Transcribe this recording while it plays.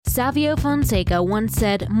Savio Fonseca once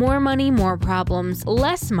said, more money, more problems,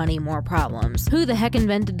 less money, more problems. Who the heck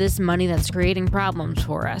invented this money that's creating problems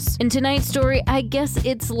for us? In tonight's story, I guess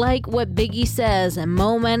it's like what Biggie says,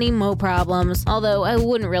 mo money, mo problems, although I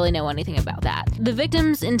wouldn't really know anything about that. The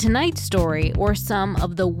victims in tonight's story were some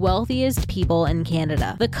of the wealthiest people in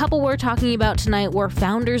Canada. The couple we're talking about tonight were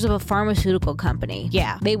founders of a pharmaceutical company.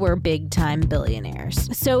 Yeah, they were big-time billionaires.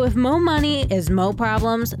 So if mo money is mo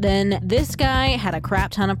problems, then this guy had a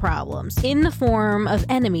crap ton of problems, in the form of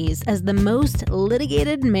enemies as the most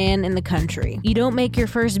litigated man in the country. You don't make your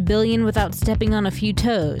first billion without stepping on a few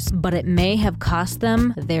toes, but it may have cost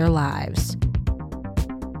them their lives.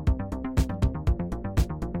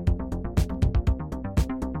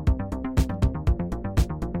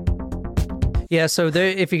 Yeah, so there,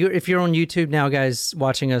 if you're on YouTube now, guys,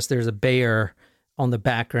 watching us, there's a bear on the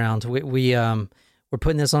background. We're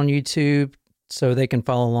putting this on YouTube so they can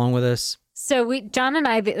follow along with us. So John and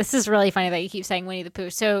I, this is really funny that you keep saying Winnie the Pooh.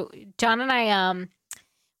 So John and I,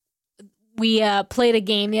 we played a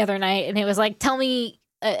game the other night, and it was like, tell me,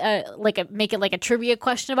 make it like a trivia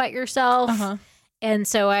question about yourself. Uh-huh. And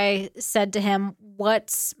so I said to him,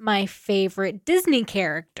 "What's my favorite Disney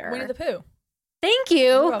character?" Winnie the Pooh. Thank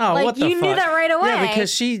you. Oh, like what the you knew fuck? that right away. Yeah,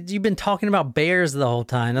 because you've been talking about bears the whole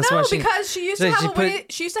time. That's why because she used to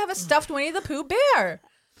have a stuffed Winnie the Pooh bear.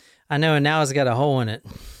 I know, and now it's got a hole in it.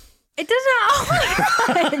 It doesn't. Oh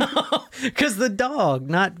my god! Because the dog,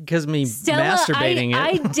 not because me Stella, masturbating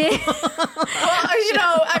I it. did. Well, you're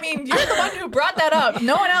the one who brought that up.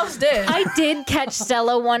 No one else did. I did catch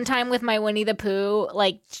Stella one time with my Winnie the Pooh,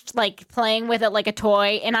 like playing with it like a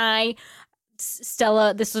toy, and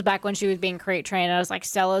Stella, this was back when she was being crate trained. I was like,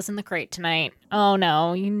 Stella's in the crate tonight. Oh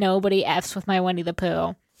no, nobody F's with my Winnie the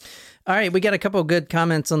Pooh. All right, we got a couple of good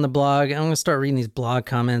comments on the blog. I'm going to start reading these blog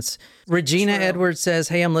comments. Regina Edwards says,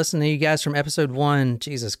 hey, I'm listening to you guys from episode 1.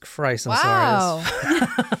 Jesus Christ, I'm sorry.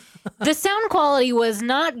 The sound quality was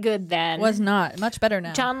not good then. Was not. Much better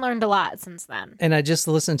now. John learned a lot since then. And I just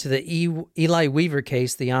listened to the Eli Weaver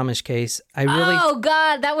case, the Amish case. Oh,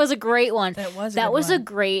 God, that was a great one. That was a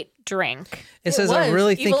great drink. It says, I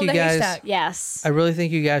really think Evil you in the guys... Haystack. Yes. I really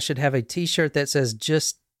think you guys should have a t-shirt that says,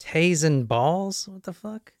 just Tazen balls? What the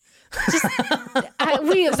fuck? Was that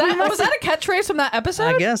a catchphrase from that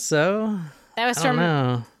episode? I guess so. That was I don't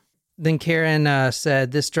know. Then Karen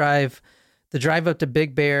said, the drive up to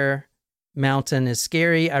Big Bear Mountain is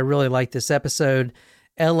scary. I really like this episode.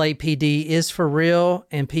 LAPD is for real.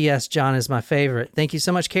 And P.S. John is my favorite. Thank you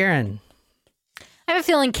so much, Karen. I have a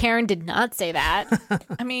feeling Karen did not say that.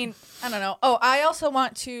 I mean, I don't know. Oh, I also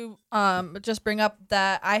want to just bring up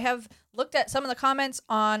that I have looked at some of the comments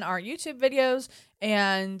on our YouTube videos,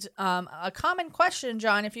 and a common question,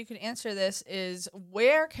 John, if you could answer this, is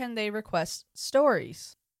where can they request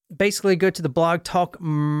stories? Basically, go to the blog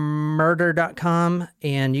talkmurder.com,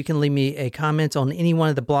 and you can leave me a comment on any one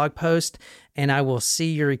of the blog posts, and I will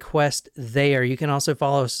see your request there. You can also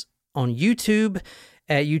follow us on YouTube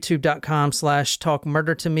at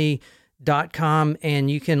youtube.com/talkmurdertome.com,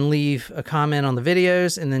 and you can leave a comment on the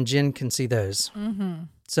videos, and then Jen can see those. Mm-hmm.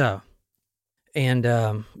 So, and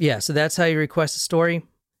so that's how you request a story.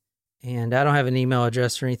 And I don't have an email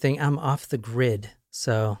address or anything. I'm off the grid.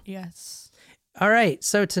 So, yes. All right.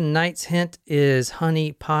 So tonight's hint is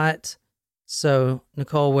honey pot. So,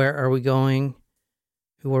 Nicole, where are we going?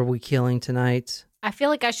 Who are we killing tonight? I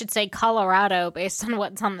feel like I should say Colorado based on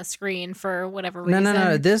what's on the screen for whatever reason.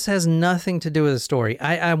 No. This has nothing to do with the story.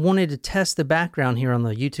 I wanted to test the background here on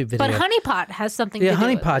the YouTube video. But honeypot has something to do with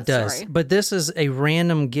honeypot the does. story. But this is a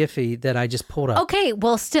random Giphy that I just pulled up. Okay,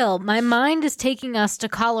 well, still, my mind is taking us to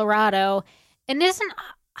Colorado. And isn't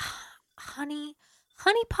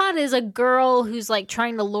honeypot is a girl who's like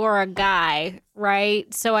trying to lure a guy,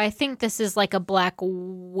 right? So I think this is like a Black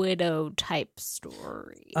Widow type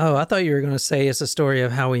story. Oh, I thought you were going to say it's a story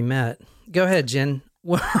of how we met. Go ahead, Jen.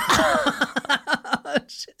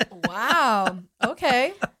 Wow.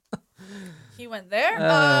 Okay. He went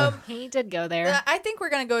there. He did go there. I think we're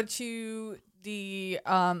gonna go to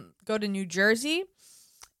New Jersey,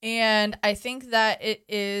 and I think that it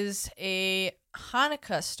is a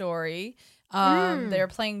Hanukkah story. They're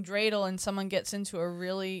playing dreidel, and someone gets into a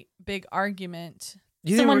really big argument.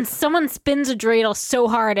 Someone spins a dreidel so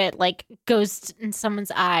hard it like goes in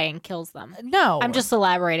someone's eye and kills them. No, I'm just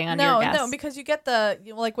elaborating on your guess. No, because you get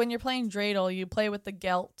when you're playing dreidel, you play with the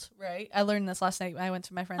gelt, right? I learned this last night when I went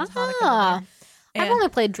to my friend's Hanukkah dinner. I've only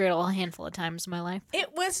played dreidel a handful of times in my life.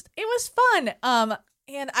 It was fun.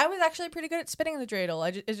 And I was actually pretty good at spinning the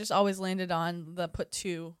dreidel. It just always landed on the put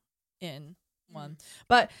two in one.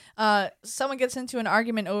 But someone gets into an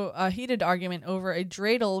argument, a heated argument over a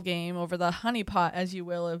dreidel game, over the honeypot, as you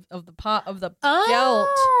will, of the pot of the gelt,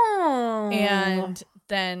 and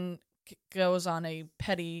then goes on a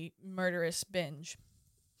petty, murderous binge.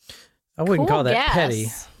 I wouldn't call that petty.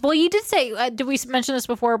 Well, you did say, did we mention this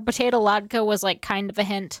before? Potato latke was like kind of a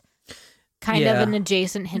hint, kind of an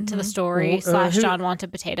adjacent hint to the story. / John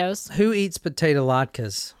wanted potatoes. Who eats potato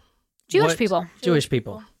latkes? Jewish people. Jewish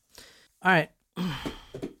people. All right.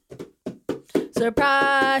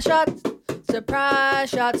 Surprise shots. Surprise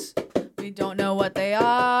shots. We don't know what they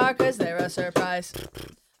are because they're a surprise.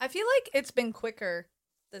 I feel like it's been quicker.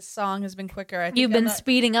 This song has been quicker. I think You've been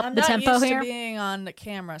speeding up the tempo here? I'm not used to being on the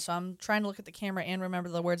camera, so I'm trying to look at the camera and remember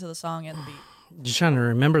the words of the song and the beat. You're trying to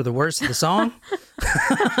remember the words of the song?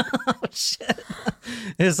 Oh, shit.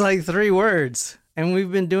 It's like 3 words, and we've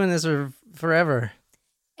been doing this for forever.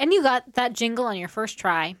 And you got that jingle on your first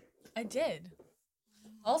try. I did.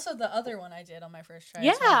 Also, the other one I did on my first try.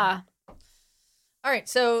 Yeah. Well. All right,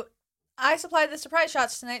 so I supplied the surprise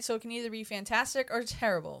shots tonight, so it can either be fantastic or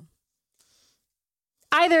terrible.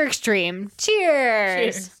 Either extreme.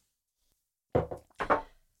 Cheers.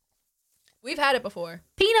 We've had it before.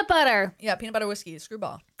 Peanut butter. Yeah, peanut butter whiskey,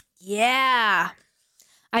 Screwball. Yeah.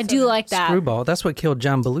 I do like that. Screwball. That's what killed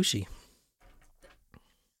John Belushi.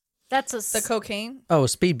 That's the cocaine. Oh,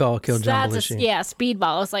 Speedball killed John Belushi. Yeah,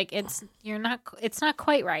 Speedball. It's like it's not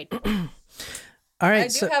quite right. All right. I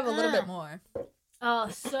do have a little bit more. Oh,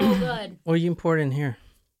 so good. Well, you can pour it in here.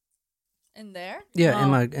 In there? Yeah, in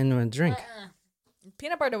my drink.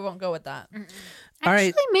 Peanut butter won't go with that. All right.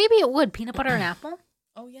 Actually, maybe it would. Peanut butter and apple.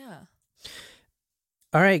 Oh yeah.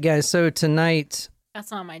 All right, guys. So tonight.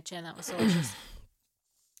 That's not my chin. That was delicious.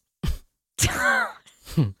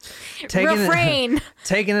 Refrain.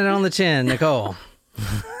 Taking it on the chin, Nicole.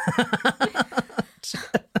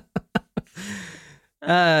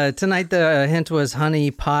 Tonight the hint was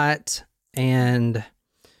honey pot and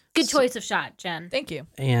good choice of shot, Jen. Thank you.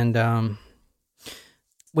 And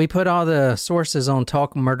we put all the sources on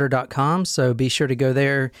talkmurder.com, so be sure to go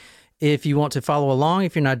there if you want to follow along.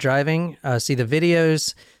 If you're not driving, see the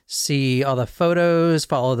videos, see all the photos,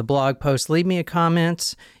 follow the blog post, leave me a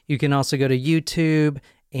comment. You can also go to YouTube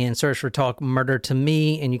and search for Talk Murder to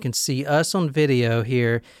Me, and you can see us on video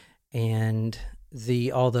here, and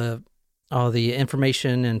all the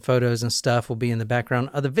information and photos and stuff will be in the background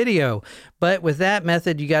of the video. But with that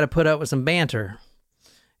method, you got to put up with some banter.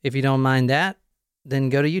 If you don't mind that, then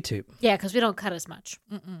go to YouTube. Yeah, because we don't cut as much.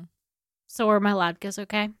 So are my latkes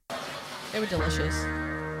okay? They were delicious.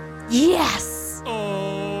 Yes!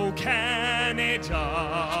 Oh, Canada,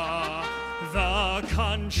 the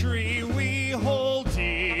country we hold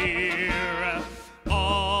dear.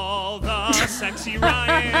 All the sexy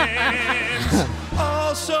rhymes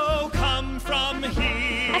also come from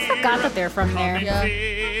here. I forgot that they're from there. Yeah.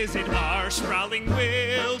 Visit our sprawling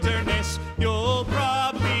wilderness. You'll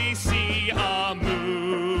probably see a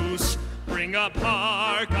moose. Bring a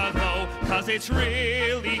parka though, 'cause it's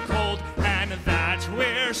really cold, and that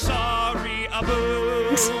we're sorry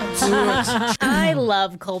about. I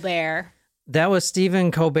love Colbert. That was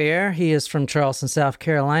Stephen Colbert. He is from Charleston, South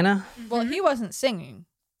Carolina. Well, he wasn't singing,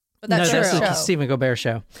 but that's that's true. the Stephen Colbert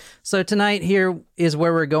show. So tonight here is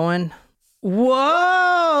where we're going.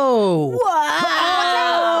 Whoa!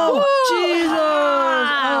 Wow! Jesus!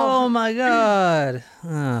 Oh my God!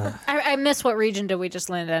 I miss what region did we just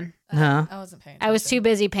land in? Huh? I wasn't paying. I was too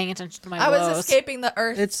busy paying attention to my I was woes. escaping the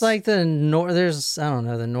earth. It's like the north. There's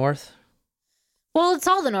the north. Well, it's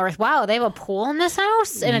all the north. Wow, they have a pool in this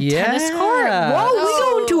house and a tennis Yeah. court. Whoa, we No.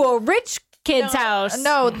 going to a rich kid's house.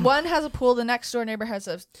 No, one has a pool. The next door neighbor has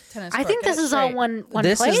a tennis court. I think Get this it is all straight. one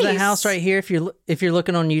This place. is the house right here. If you're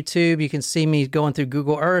looking on YouTube, you can see me going through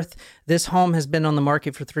Google Earth. This home has been on the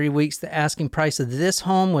market for 3 weeks. The asking price of this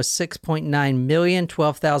home was $6.9 million,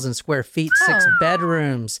 12,000 square feet, 6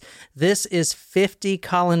 bedrooms. This is 50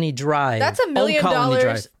 Colony Drive. That's $1 Old million. Colony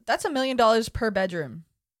Drive. That's $1 million per bedroom.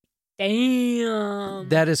 Damn.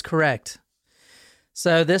 That is correct.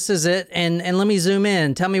 So this is it, and let me zoom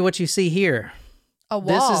in. Tell me what you see here. A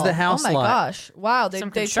wall. This is the house Oh my lot. gosh! Wow, they Some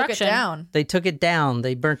took it construction. down. They took it down.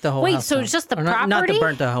 They burnt the whole Wait, house so down. it's just the Or not to property?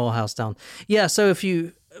 burnt the whole house down. Yeah, so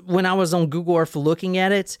when I was on Google Earth looking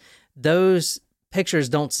at it, those pictures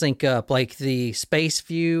don't sync up, like the space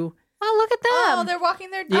view. Oh, look at them. Oh, they're walking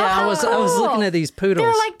their dog. Yeah, I was cool. looking at these poodles.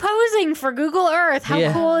 They're like posing for Google Earth. How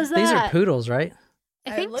Yeah. cool is that? These are poodles, right?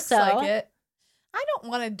 I think it looks so. like it. I don't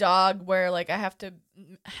want a dog where like I have to.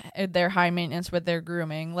 They're high maintenance with their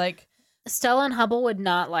grooming. Like Stella and Hubble would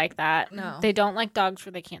not like that. No. They don't like dogs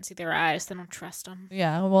where they can't see their eyes. They don't trust them.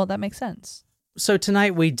 yeah, well that makes sense. So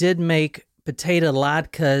tonight we did make Potato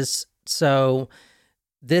Latkes. So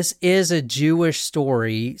this is a Jewish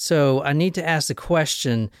story. So I need to ask the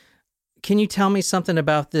question. Can you tell me something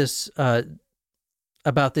about this,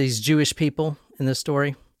 about these Jewish people in this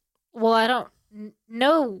story? Well, I don't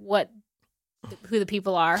know who the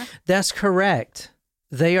people are. That's correct.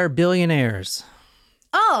 They are billionaires.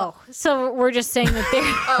 Oh, so we're just saying that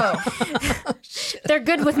they're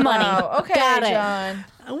good with money. Oh, okay, Got it. John.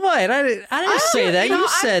 What? I didn't say that. You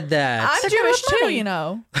said that. I'm Jewish too, you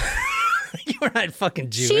know. You're not fucking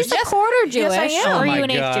Jewish. She's a quarter Jewish. Yes, I am. Or Oh are my you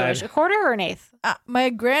an eighth God. Jewish? A quarter or an eighth?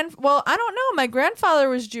 Well, I don't know. My grandfather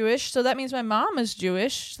was Jewish, so that means my mom is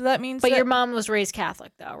Jewish. So that means But that, your mom was raised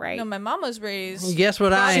Catholic, though, right? No, my mom was raised. Guess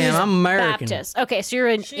what I am? I'm American. Baptist. Okay, so you're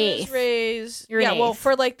an She eighth. was raised. You're an well, eighth.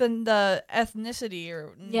 for like the ethnicity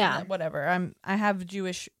or Yeah. whatever. I have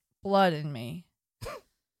Jewish blood in me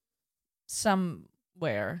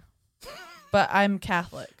somewhere, but I'm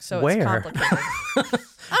Catholic, so Where? it's complicated.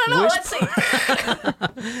 I don't know. Let's see.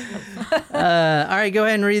 All right, go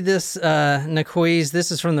ahead and read this, Naquiz.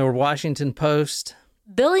 This is from the Washington Post.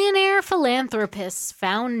 Billionaire philanthropists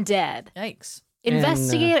found dead. Yikes.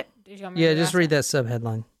 Investigate. Did you want me to Yeah, read just that? read that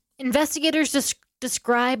subheadline. Investigators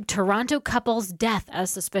described Toronto couple's death as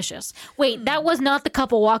suspicious. Wait, that was not the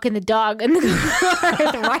couple walking the dog in the Google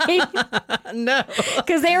Earth, right? No.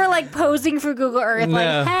 Because they were like posing for Google Earth, No.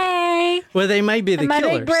 like, "Hey, Well, they may be the my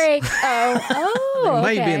killers. big break." Oh, They okay.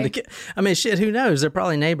 might be in the. I mean, shit. Who knows? They're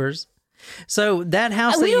probably neighbors. So that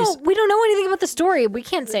house that we don't know anything about the story. We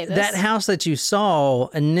can't say this. that house that you saw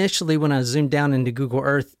initially when I zoomed down into Google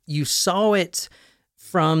Earth, you saw it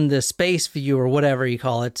from the space view or whatever you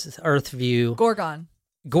call it, Earth view, Gorgon.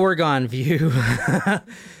 Gorgon view,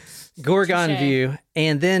 Gorgon Touché. view.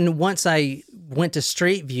 And then once I went to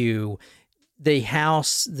Street View, the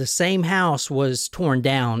same house was torn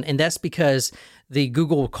down. And that's because the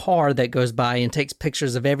Google car that goes by and takes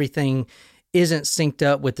pictures of everything isn't synced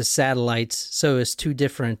up with the satellites. So it's two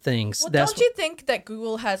different things. Well, don't you think that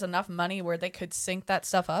Google has enough money where they could sync that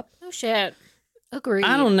stuff up? Oh shit. Agreed.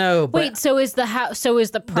 I don't know. But Wait, so is the house? So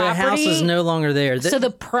is the property? the house is no longer there. So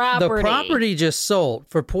the property. The property just sold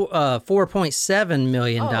for $4.7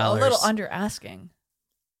 million. Oh, a little under asking.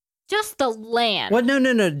 Just the land. What?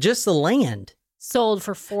 No. Just the land. Sold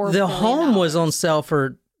for $4 The million. home was on sale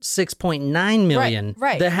for $6.9 million.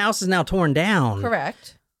 Right. The house is now torn down.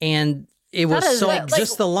 Correct. And it was That is sold like-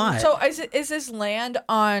 just the lot. So is this land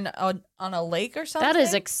on a lake or something? That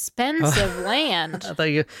is expensive land. I thought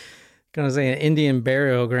you were going to say an Indian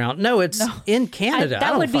burial ground. No, it's in Canada. I That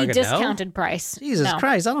don't would be fucking discounted know. price. Jesus No.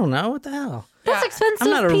 Christ, I don't know. What the hell? That's Yeah. expensive I'm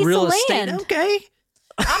not a piece real of estate. land. Okay.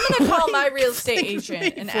 I'm gonna call my real estate Thank you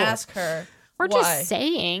agent and for- ask her. We're why. just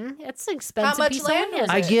saying it's an expensive much piece land of land. is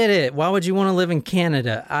I it? get it. Why would you want to live in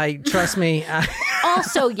Canada? Trust me.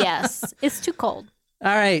 Also, yes, it's too cold.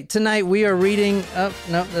 All right, tonight we are reading. Oh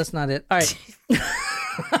no, that's not it. All right,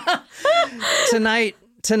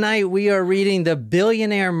 tonight we are reading The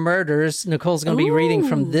Billionaire Murders. Nicole's going to be reading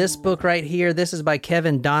from this book right here. This is by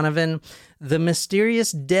Kevin Donovan. The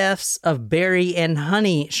Mysterious Deaths of Barry and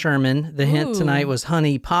Honey Sherman. The hint tonight was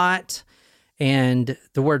honey pot, and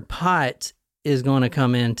the word pot is going to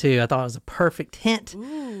come in too. I thought it was a perfect hint.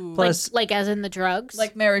 Plus, like as in the drugs,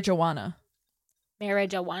 Like marijuana.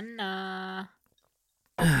 marijuana.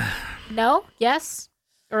 No, yes,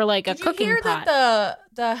 or like a Did you cooking hear pot. that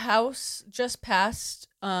the House just passed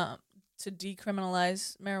to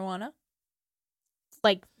decriminalize marijuana?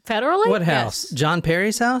 Like federally. what house? Yes. John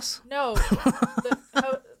Perry's house? No,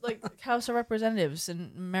 like House of Representatives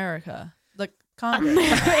in America, like Congress.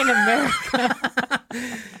 in America.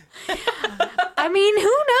 I mean,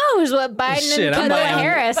 who knows what Biden Shit, I'm and Kamala buying-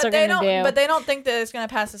 Harris but are they going to don't. do? But they don't think that it's going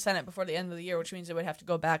to pass the Senate before the end of the year, which means it would have to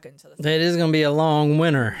go back into the. It is going to be a long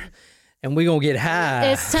winter, and we're going to get high.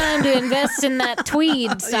 It's time to invest in that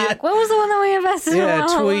tweed stock. What was the one that we invested in? Yeah, a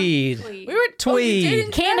while? tweed. We were Tweed. you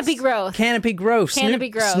did Canopy invest? growth. Canopy Growth. Canopy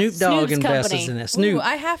Growth. Snoop Dogg Snoop's invests company. in it. Ooh, Snoop.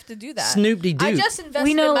 I have to do that. Snoop-de-doo. I just invested.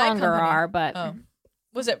 We no in my longer company. are, but Oh,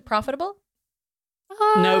 was it profitable?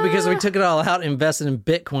 No, because we took it all out and invested in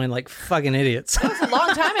Bitcoin like fucking idiots. It was a long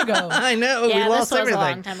time ago. I know. Yeah, we this lost was a everything.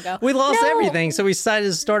 long time ago. We lost No. everything, so we decided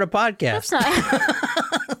to start a podcast. That's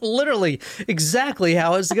not. Literally, exactly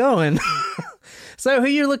how it's going. So who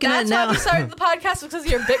you're looking That's at why now? we started the podcast because of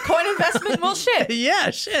your Bitcoin investment. Well, shit.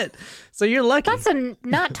 Yeah, shit. So you're lucky. That's a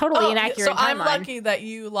not totally inaccurate so I'm timeline. lucky that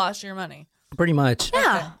you lost your money. Pretty much.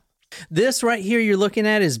 Yeah. This right here you're looking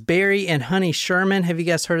at is Barry and Honey Sherman. Have you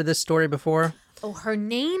guys heard of this story before? Oh, her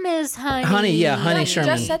name is Honey. Honey, yeah, Honey No, you Sherman.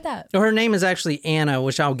 just said that. Her name is actually Anna,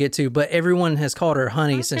 which I'll get to, but everyone has called her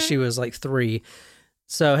Honey since she was like 3.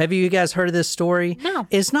 So have you guys heard of this story? No.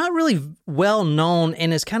 It's not really well known,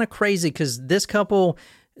 and it's kind of crazy because this couple,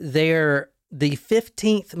 they're the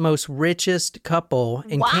 15th most richest couple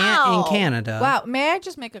in, Wow. in Canada. Wow. May I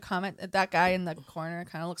just make a comment that that guy in the corner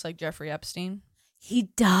kind of looks like Jeffrey Epstein? He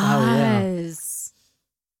yeah. does.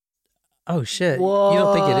 Oh, shit. Whoa. You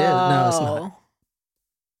don't think it is? No, it's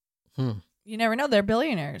not. You never know. They're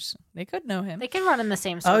billionaires. They could know him. They can run in the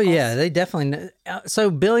same Oh, circles. yeah. They definitely know. So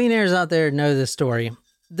billionaires out there know this story.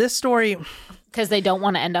 This story, Because they don't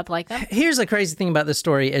want to end up like them. here's the crazy thing about this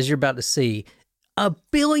story, as you're about to see. A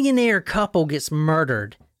billionaire couple gets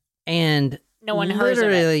murdered, and No one hears of it.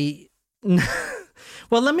 literally.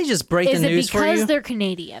 Well, let me just break Is the it news for because you. they're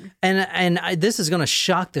Canadian? This is going to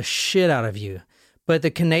shock the shit out of you. But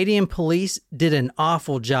the Canadian police did an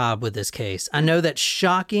awful job with this case. I know that's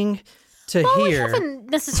shocking to Well, we hear. haven't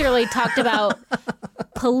necessarily talked about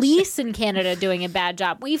police in Canada doing a bad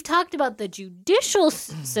job. We've talked about the judicial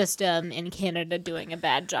system in Canada doing a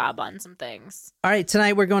bad job on some things. All right,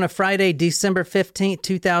 tonight we're going to Friday, December 15th,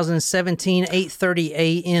 2017, 8:30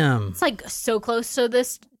 a.m. It's like so close to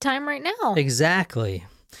this time right now. Exactly.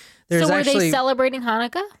 So were actually, they celebrating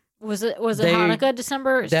Hanukkah? Was it They- Hanukkah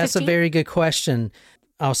December 15th? That's a very good question.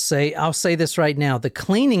 I'll say this right now. The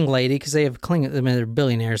cleaning lady, because they have they're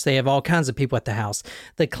billionaires. They have all kinds of people at the house.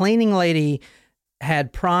 The cleaning lady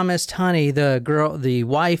had promised Honey, the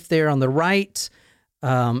wife there on the right,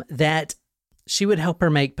 that she would help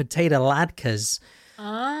her make potato latkes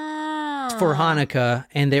Oh. for Hanukkah,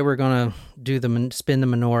 and they were going to spin the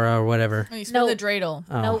menorah or whatever. Oh, you spin No. the dreidel.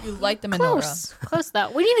 No. You light the menorah. Close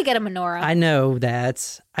though. We need to get a menorah. I know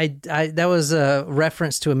that. I that was a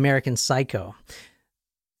reference to American Psycho.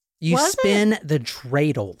 You Was spin the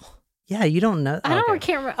dreidel. Yeah, you don't know. I don't okay.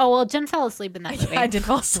 can't remember. Oh well, Jen fell asleep in that movie. Yeah, I did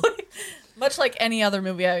fall asleep. Much like any other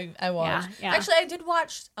movie I watched. Yeah. Actually, I did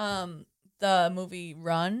watch the movie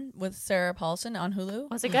Run with Sarah Paulson on Hulu.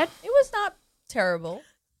 Was it good? It was not terrible.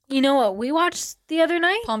 You know what we watched the other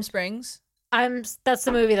night? Palm Springs. That's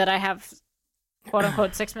the movie that I have quote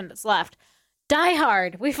unquote 6 minutes left. Die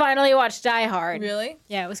Hard. We finally watched Die Hard. Really?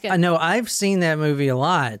 Yeah, it was good. I know I've seen that movie a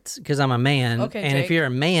lot because I'm a man. Okay, and Jake. if you're a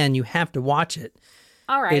man, you have to watch it.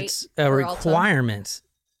 All right. It's a Peralta. requirement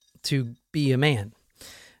to be a man.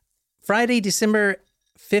 Friday, December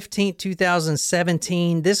 15th,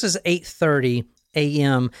 2017. This is 8:30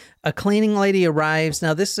 a.m. A cleaning lady arrives.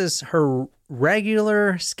 Now, this is her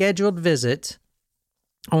regular scheduled visit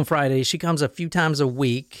on Friday. She comes a few times a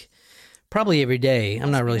week, probably every day.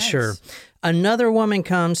 I'm not really nice. sure. Another woman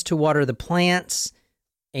comes to water the plants,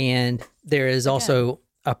 and there is also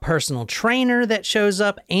a personal trainer that shows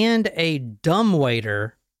up and a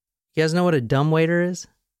dumbwaiter. You guys know what a dumbwaiter is?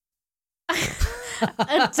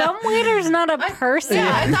 A dumbwaiter's not a person.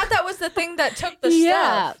 Yeah, I thought that was the thing that took the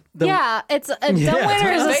Yeah. stuff. Yeah, it's a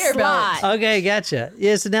dumbwaiter is a Conveyor belt. slot. Okay, gotcha.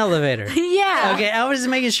 Yeah, it's an elevator. Yeah. Okay, I was just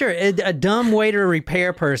making sure. A dumbwaiter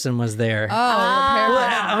repair person was there. Oh, Well,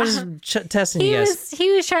 repair I was just testing you guys.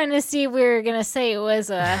 He was trying to see if we were gonna say it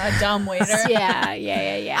was a a dumb waiter.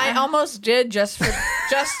 yeah. I almost did just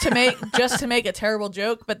to make a terrible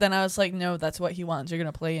joke, but then I was like, no, that's what he wants. You're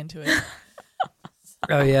gonna play into it.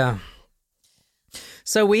 Oh yeah.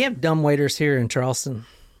 So we have dumbwaiters here in Charleston.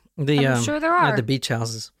 I'm sure there are. At the beach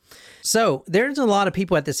houses. So there's a lot of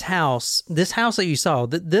people at this house. This house that you saw,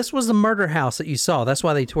 this was the murder house that you saw. That's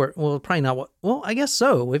why they tore. Well, probably not. Well, I guess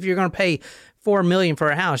so. If you're going to pay $4 million for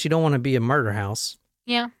a house, you don't want to be a murder house.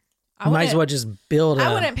 Yeah. You might as well just build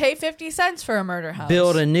I wouldn't pay 50 cents for a murder house.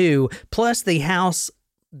 build a new. Plus, the house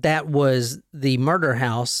that was the murder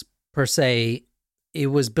house per se, it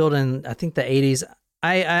was built in I think the 80s.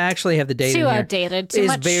 I actually have the date Too in here. outdated. Too It's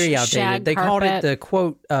much very outdated. shag They called it carpet. the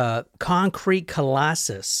quote concrete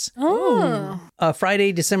colossus. Oh.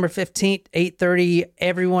 Friday, December 15th, 8:30.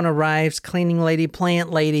 Everyone arrives. Cleaning lady, plant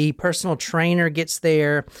lady, personal trainer gets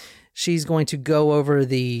there. She's going to go over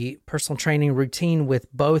the personal training routine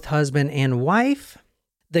with both husband and wife.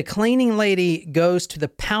 The cleaning lady goes to the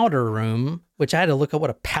powder room, which I had to look up what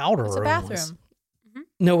a powder It's a room was. bathroom.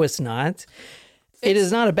 No, it's not. It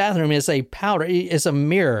is not a bathroom. It's a powder. It's a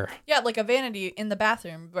mirror. Yeah, like a vanity in the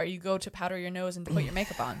bathroom where you go to powder your nose and put your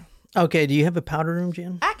makeup on. Okay, do you have a powder room,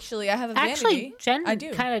 Jen? Actually, I have a vanity. Actually, Jen I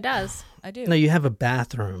do. kind of does. I do. No, you have a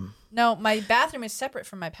bathroom. No, my bathroom is separate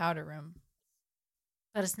from my powder room.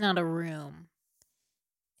 But it's not a room.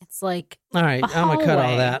 It's like All right, A I'm gonna cut all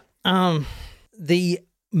hallway. that. The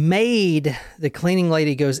maid, the cleaning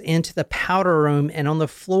lady, goes into the powder room, and on the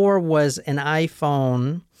floor was an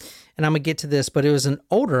iPhone. And I'm gonna get to this, but it was an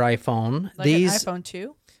older iPhone. Like an iPhone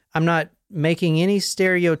 2. I'm not making any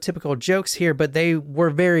stereotypical jokes here, but they were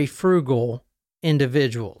very frugal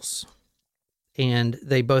individuals. and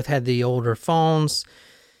they both had the older phones.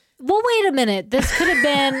 Well, wait a minute. This could have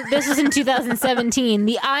been. This was in 2017.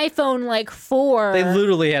 The iPhone 4. They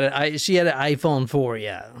literally had she had an iPhone 4.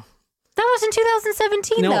 Yeah, That was in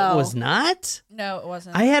 2017. no, though. it was not. No, it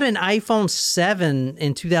wasn't. I had an iPhone 7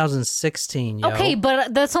 in 2016. Yo. Okay,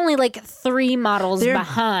 but that's only 3 models They're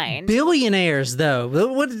behind. Billionaires, though.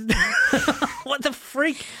 What? What the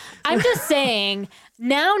freak? I'm just saying.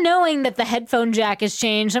 Now knowing that the headphone jack has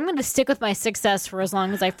changed, I'm going to stick with my 6S for as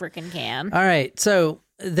long as I freaking can. All right, so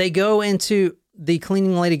they go into the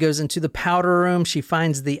cleaning lady goes into the powder room. She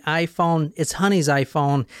finds the iPhone. It's Honey's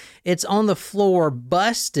iPhone. It's on the floor,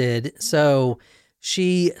 busted. So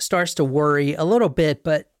she starts to worry a little bit,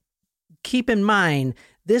 but keep in mind,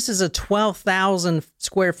 this is a 12,000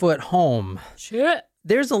 square foot home. Shit.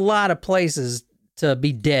 There's a lot of places to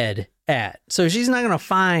be dead at. So she's not going to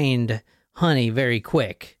find Honey very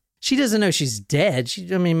quick. She doesn't know she's dead.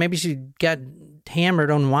 Maybe she got hammered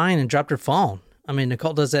on wine and dropped her phone.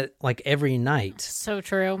 Nicole does that every night. So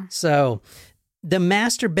true. So the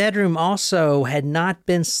master bedroom also had not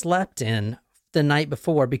been slept in the night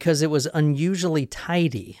before because it was unusually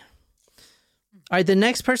tidy. All right, the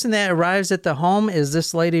next person that arrives at the home is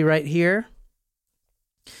this lady right here.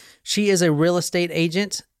 She is a real estate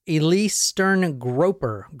agent, Elise Stern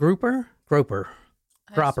Groper. Gropper? Gropper.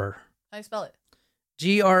 How you spell it?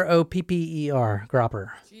 Gropper. Gropper.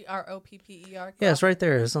 Gropper. Yeah, it's right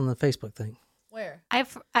there. It's on the Facebook thing. Where?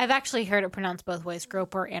 I've actually heard it pronounced both ways,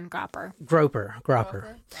 Groper and Gropper.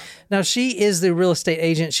 Gropper. Now, she is the real estate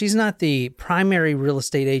agent. She's not the primary real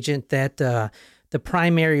estate agent. That the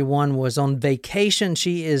primary one was on vacation.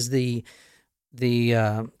 She is the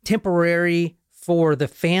temporary for the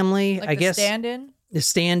family, I guess. Stand-in? The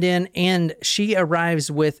stand-in, and she arrives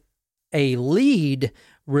with a lead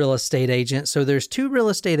real estate agent. So there's 2 real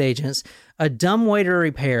estate agents, a dumbwaiter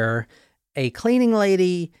repairer, a cleaning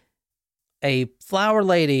lady, a flower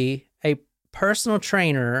lady, a personal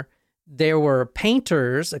trainer. There were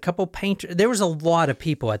painters, a couple painters. There was a lot of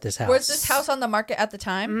people at this house. Was this house on the market at the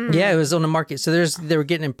time? Yeah, it was on the market. So they were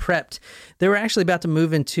getting it prepped. They were actually about to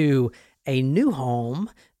move into a new home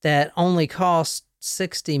that only cost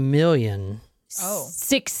 $60 million. Oh.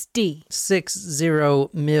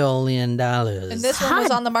 $60 million. And this one was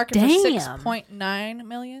God on the market damn. for $6.9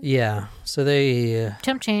 million? Yeah. So they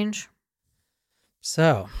Temp change.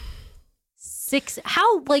 so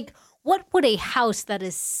What would a house that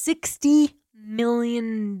is $60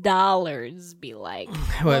 million be like?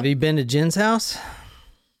 Well, have you been to Jen's house?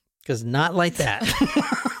 Because not like that.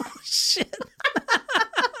 Shit.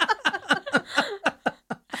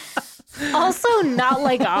 Also, not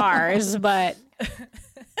like ours, but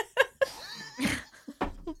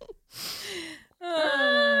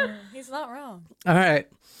He's not wrong. All right.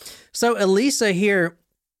 So Elisa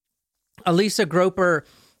Groper,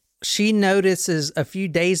 she notices a few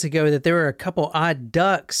days ago that there were a couple odd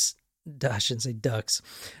ducks. I shouldn't say ducks.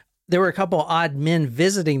 There were a couple odd men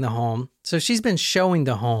visiting the home. So she's been showing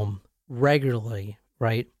the home regularly,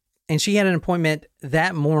 right? And she had an appointment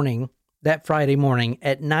that morning, that Friday morning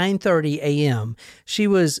at 9:30 a.m. She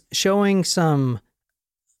was showing some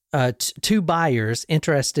 2 buyers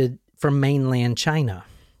interested from mainland China.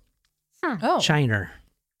 Oh. China.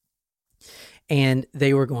 And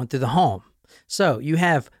they were going through the home. So you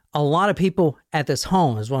have a lot of people at this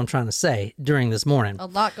home, is what I'm trying to say, during this morning. A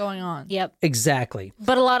lot going on. yep. Exactly.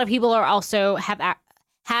 But a lot of people are also have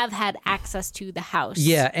had access to the house.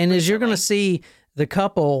 Yeah. And as you're going to see, the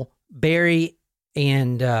couple, Barry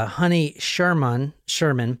and Honey Sherman,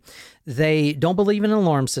 they don't believe in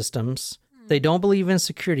alarm systems. They don't believe in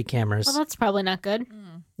security cameras. Well, that's probably not good.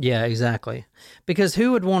 Yeah, exactly. Because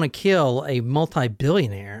who would want to kill a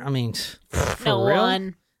multi-billionaire? For No real?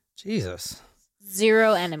 one. Jesus.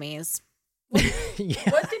 0 enemies. Yeah.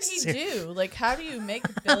 What did he do? How do you make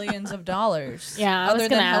billions of dollars? Yeah, I was other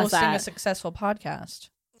gonna than ask hosting that. a successful podcast.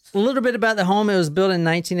 A little bit about the home. It was built in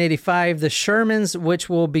 1985. The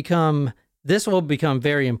Shermans, this will become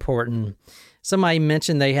very important. Somebody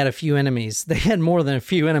mentioned they had a few enemies. They had more than a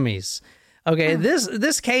few enemies. Okay,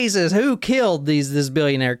 this case is who killed this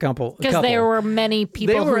billionaire couple. Because there were many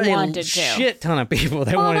people There were who a wanted to. shit ton of people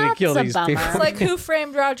that Well, wanted to kill that's a these bummer. people. It's like Who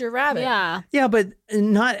Framed Roger Rabbit? Yeah. Yeah, but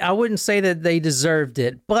I wouldn't say that they deserved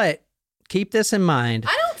it. But keep this in mind.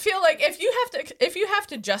 I don't feel like if you have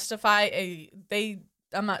to justify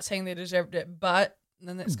I'm not saying they deserved it, but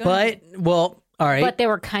then it's going All right. But they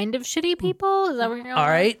were kind of shitty people? Is that what you're going All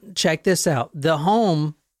right, check this out. The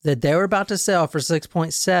home that they were about to sell for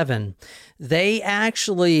 6.7, they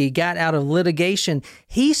actually got out of litigation.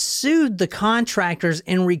 He sued the contractors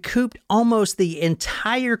and recouped almost the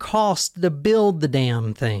entire cost to build the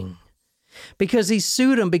damn thing. because he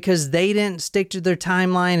sued them because they didn't stick to their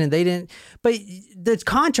timeline and they didn't. But the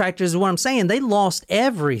contractors is what I'm saying. They lost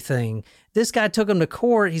everything. This guy took him to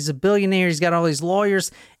court. He's a billionaire. He's got all these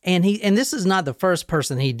lawyers, and this is not the first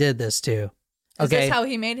person he did this to. Is this how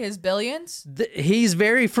he made his billions? He's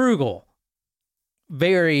very frugal.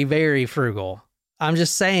 Very, very frugal. I'm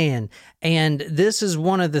just saying. And this is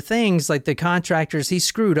one of the things, like the contractors, he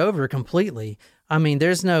screwed over completely. I mean,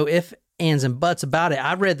 there's no ifs, ands, and buts about it.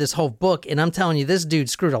 I read this whole book, and I'm telling you, this dude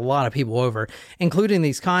screwed a lot of people over, including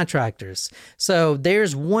these contractors. So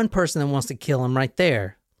there's one person that wants to kill him right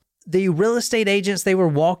there. The real estate agents, they were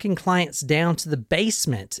walking clients down to the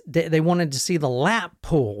basement. They wanted to see the lap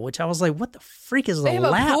pool, which I was like, what the freak is a lap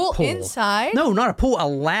pool? They have a pool inside? No, not a pool, a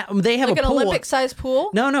lap. They have like a pool. Like an Olympic-sized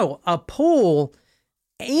pool? No, a pool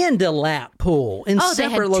and a lap pool in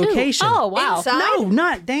separate locations. Oh, wow. Inside? No,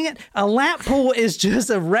 not, dang it. A lap pool is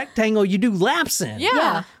just a rectangle you do laps in.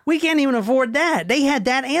 Yeah. We can't even afford that. They had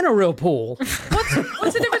that and a real pool.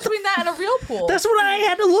 What's the difference between that and a real pool? That's what I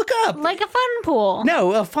had to look up. Like a fun pool.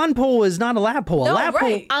 No, a fun pool is not a lap pool. No, a lap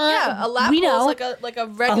right. pool. Yeah, a lap we pool know. is like a A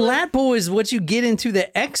regular... lap pool is what you get into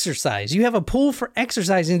the exercise. You have a pool for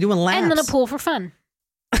exercising, doing laps. And then a pool for fun.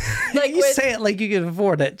 Like You say it like you can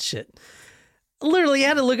afford that shit. Literally, I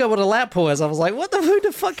had to look up what a lap pool is. I was like, who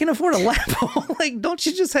the fuck can afford a lap pool? Like, don't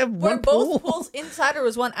you just have Were one pool? both pools inside or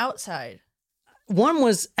was one outside? One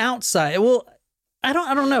was outside. Well, I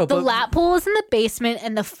don't know. The but lap pool is in the basement,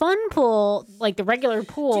 and the fun pool, like the regular Do you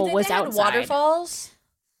pool, think was they had outside. waterfalls?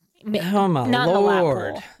 Oh my Not in the lap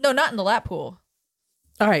Lord. pool. No, not in the lap pool.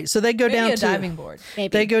 All right, so they go Maybe down a to diving board.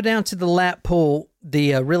 Maybe. they go down to the lap pool,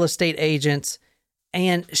 the real estate agents,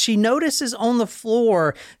 and she notices on the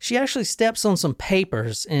floor, she actually steps on some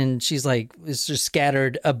papers, and she's like, it's just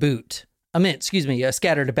scattered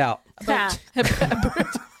scattered about. Yeah.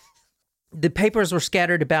 The papers were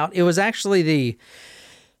scattered about. It was actually the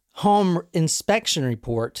home inspection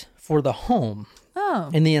report for the home. Oh.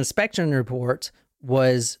 And the inspection report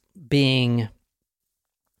was being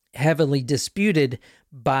heavily disputed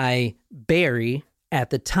by Barry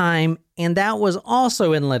at the time, and that was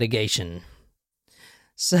also in litigation.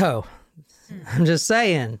 So, I'm just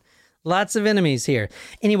saying, lots of enemies here.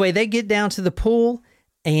 Anyway, they get down to the pool,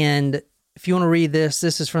 and if you want to read this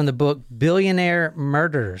is from the book Billionaire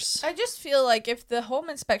Murders. I just feel like if the home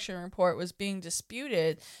inspection report was being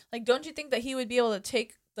disputed, like, don't you think that he would be able to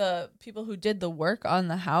take the people who did the work on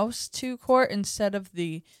the house to court instead of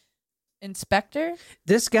the inspector?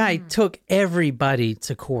 This guy took everybody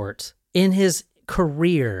to court in his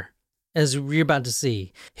career, as you're about to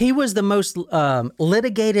see. He was the most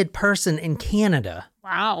litigated person in Canada.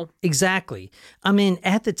 Wow. Exactly. I mean,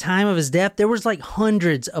 at the time of his death, there was like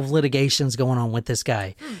hundreds of litigations going on with this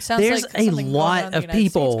guy. Sounds There's like a something going on lot in the of United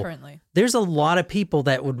States people. currently. There's a lot of people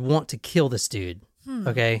that would want to kill this dude.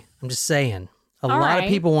 Okay? I'm just saying. A All lot of right.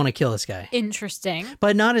 people want to kill this guy, Interesting.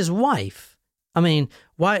 but not his wife. I mean,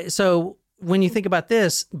 why? So when you think about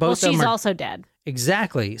this, both Well, of them she's are also dead.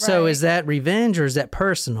 exactly. So Right. is that revenge or is that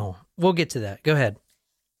personal? We'll get to that. Go ahead.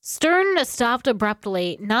 Stern stopped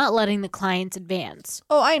abruptly, not letting the clients advance.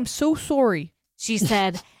 Oh, I am so sorry. She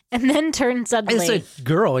said, and then turned suddenly. It's a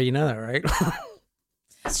girl, you know that, right?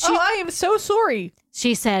 Oh, I am so sorry.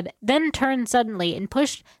 She said, then turned suddenly and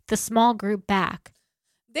pushed the small group back.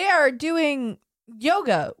 They are doing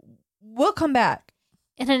yoga. We'll come back.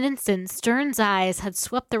 In an instant, Stern's eyes had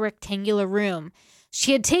swept the rectangular room.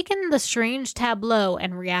 She had taken the strange tableau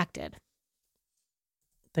and reacted.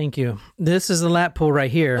 Thank you. This is the lap pool right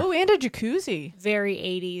here. Oh, and a jacuzzi. Very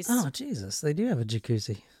 80s. Oh, Jesus. They do have a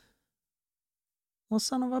jacuzzi. Well,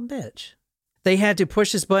 son of a bitch. They had to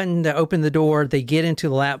push this button to open the door. They get into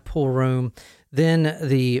the lap pool room. Then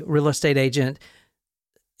the real estate agent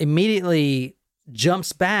immediately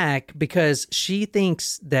jumps back because she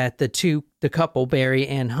thinks that the couple, Barry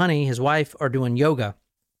and Honey, his wife, are doing yoga.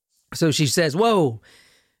 So she says, whoa,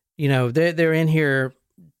 they're in here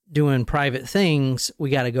doing private things. We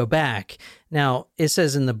got to go back. Now, it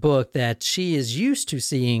says in the book that she is used to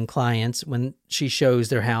seeing clients when she shows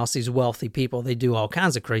their house. These wealthy people, they do all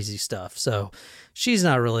kinds of crazy stuff. So she's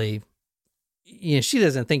not really, she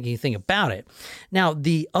doesn't think anything about it. Now,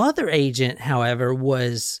 the other agent, however,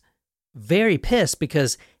 was very pissed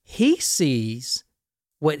because he sees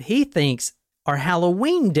what he thinks are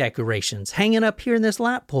Halloween decorations hanging up here in this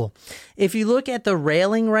lap pool. If you look at the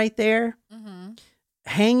railing right there,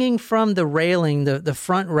 hanging from the railing, the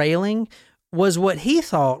front railing, was what he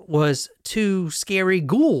thought was two scary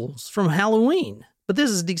ghouls from Halloween. But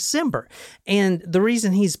this is December. And the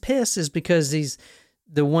reason he's pissed is because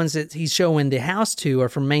the ones that he's showing the house to are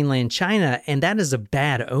from mainland China, and that is a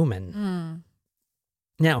bad omen.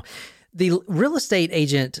 Now, The real estate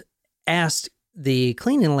agent asked the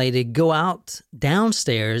cleaning lady to go out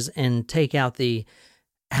downstairs and take out the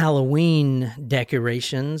Halloween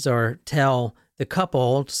decorations or tell the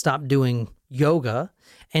couple to stop doing yoga,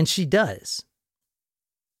 and she does.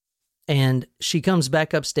 And she comes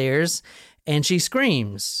back upstairs and she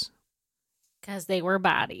screams. Because they were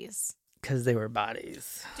bodies. Because they were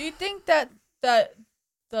bodies. Do you think that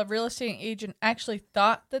the real estate agent actually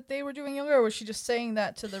thought that they were doing yoga, or was she just saying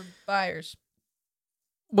that to the buyers?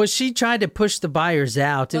 Well, she tried to push the buyers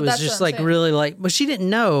out. It Well, was that's just what I'm like saying. really like, but she didn't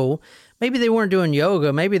know. Maybe they weren't doing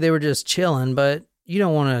yoga. Maybe they were just chilling, but you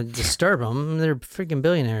don't want to disturb them. They're freaking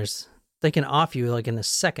billionaires. They can off you like in a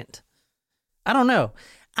second. I don't know.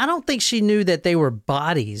 I don't think she knew that they were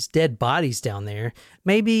bodies, dead bodies down there.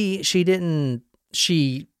 Maybe she didn't,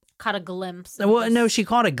 Caught a glimpse. Of well, this. no, she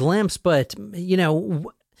caught a glimpse, but, you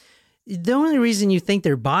know, the only reason you think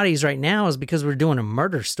they're bodies right now is because we're doing a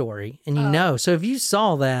murder story, and you know. So if you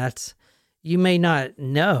saw that, you may not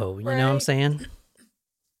know. You know what I'm Right. saying?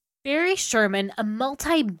 Barry Sherman, a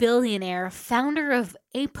multi-billionaire, founder of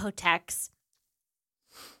Apotex,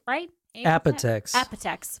 right? Apotex.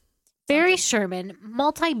 Apotex. Barry Sherman,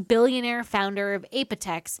 multi-billionaire founder of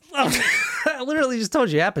Apotex. I literally just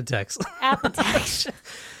told you Apotex. Apotex.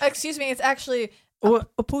 Excuse me, it's actually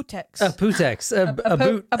What? a Putex. A Putex. A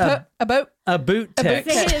boot. A boot Say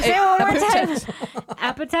tex. it one more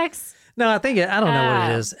time. Apotex. No, I think I don't know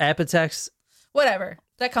what it is. Apotex. Whatever.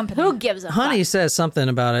 That company. Who gives a Honey fuck? says something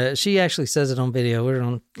about it. She actually says it on video. We're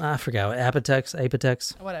on. I forgot.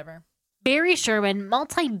 Apotex. Whatever. Barry Sherman,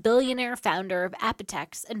 multi-billionaire founder of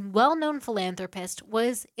Apotex and well-known philanthropist,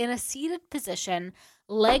 was in a seated position,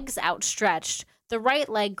 legs outstretched, the right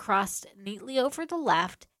leg crossed neatly over the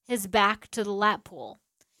left, his back to the lap pool.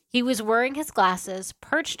 He was wearing his glasses,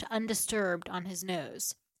 perched undisturbed on his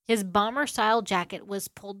nose. His bomber-style jacket was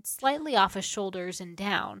pulled slightly off his shoulders and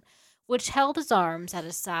down, which held his arms at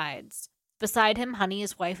his sides. Beside him, Honey,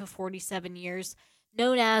 his wife of 47 years,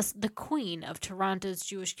 known as the Queen of Toronto's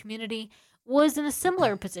Jewish community, was in a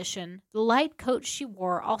similar position, the light coat she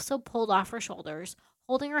wore also pulled off her shoulders,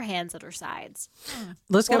 holding her hands at her sides.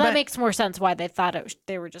 Let's Well, go that back. makes more sense why they thought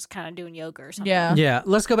they were just kind of doing yoga or something. Yeah. Yeah,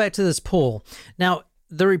 let's go back to this pool. Now,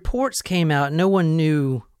 the reports came out. No one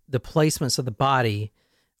knew the placements of the body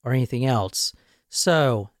or anything else.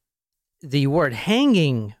 So the word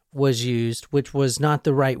hanging was used, which was not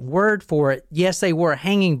the right word for it. Yes, they were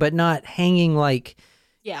hanging, but not hanging like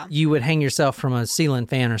Yeah. you would hang yourself from a ceiling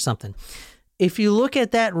fan or something. If you look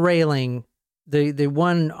at that railing, the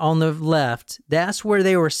one on the left, that's where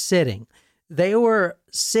they were sitting. They were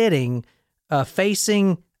sitting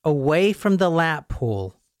facing away from the lap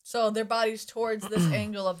pool. So their bodies towards this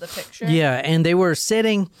angle of the picture. Yeah, and they were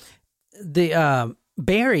sitting. The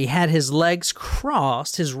Barry had his legs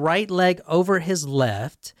crossed, his right leg over his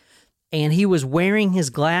left, and he was wearing his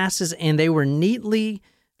glasses, and they were neatly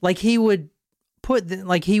like he would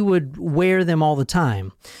he would wear them all the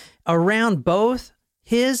time. Around both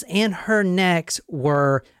his and her necks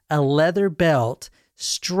were a leather belt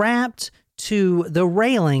strapped to the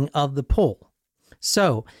railing of the pool.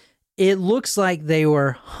 So it looks like they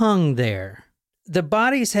were hung there. The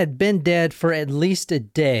bodies had been dead for at least a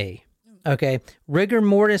day. Okay. Rigor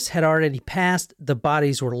mortis had already passed. The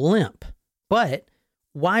bodies were limp. But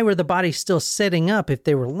why were the bodies still sitting up if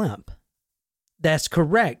they were limp? That's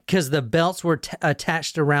correct, because the belts were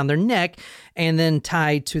attached around their neck and then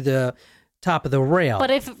tied to the top of the rail. But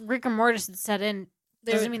if rigor mortis is set in,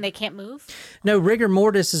 does it mean they can't move? No, rigor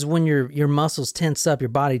mortis is when your muscles tense up, your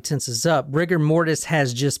body tenses up. Rigor mortis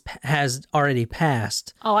has already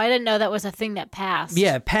passed. Oh, I didn't know that was a thing that passed.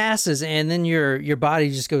 Yeah, it passes, and then your body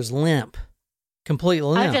just goes limp, completely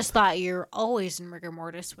limp. I just thought you're always in rigor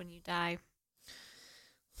mortis when you die.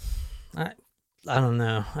 I don't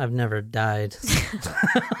know. I've never died.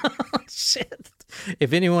 Shit.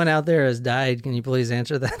 If anyone out there has died, can you please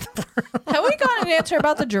answer that? Have we gotten an answer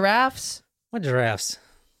about the giraffes? What giraffes?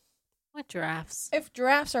 What giraffes? If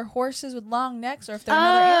giraffes are horses with long necks, or if they're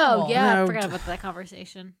another animal? Yeah, No. I forgot about that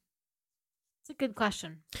conversation. It's a good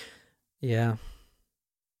question. Yeah.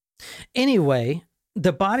 Anyway,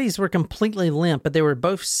 the bodies were completely limp, but they were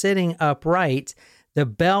both sitting upright. The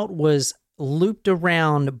belt was looped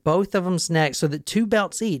around both of them's necks, so that 2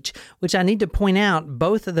 belts each, which I need to point out,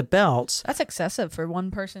 both of the belts, That's excessive for one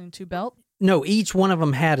person to belt. no, each one of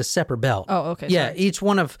them had a separate belt. Oh, okay. Yeah, sorry. each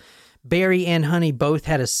one of Barry and Honey both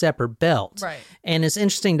had a separate belt. Right. And it's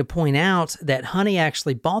interesting to point out that Honey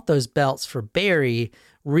actually bought those belts for Barry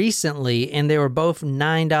recently, and they were both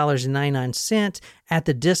 $9.99 at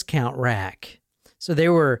the discount rack. So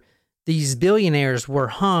these billionaires were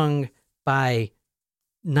hung by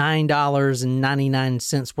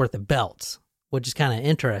 $9.99 worth of belts, which is kind of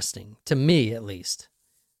interesting to me, at least.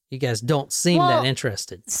 You guys don't seem that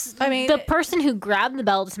interested. I mean, the person who grabbed the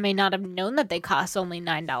belts may not have known that they cost only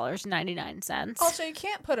 $9.99. Also, you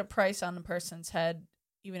can't put a price on a person's head,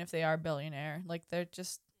 even if they are a billionaire. Like, they're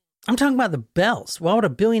just... I'm talking about the belts. Why would a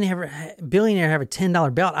billionaire have a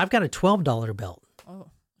 $10 belt? I've got a $12 belt. Oh,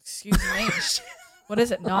 excuse me. What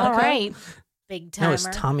is it, Nautica? All right, big timer. No, it's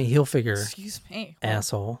Tommy Hilfiger, Excuse me.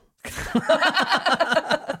 asshole.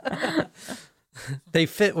 They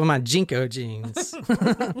fit with my Jinko jeans.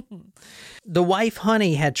 The wife,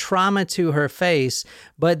 Honey, had trauma to her face,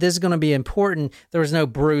 but this is going to be important. There was no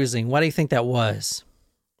bruising. Why do you think that was?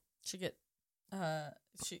 Because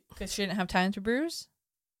she didn't have time to bruise?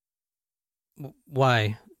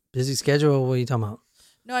 Why? Busy schedule? What are you talking about?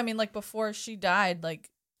 No, I mean, like, before she died, like,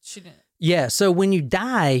 she didn't... Yeah, so when you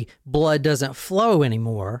die, blood doesn't flow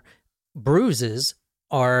anymore. Bruises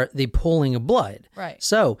are the pooling of blood. Right.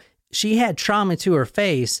 So she had trauma to her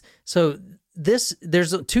face. So there's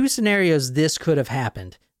two scenarios this could have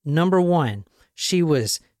happened. Number one, she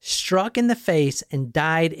was struck in the face and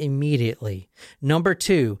died immediately. Number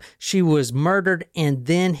two, she was murdered and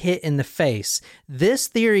then hit in the face. This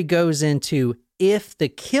theory goes into if the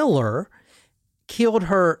killer killed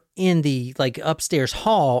her in the upstairs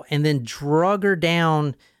hall and then drug her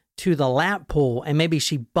down to the lap pool and maybe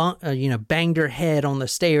she banged her head on the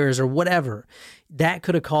stairs or whatever, that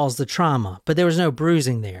could have caused the trauma. But there was no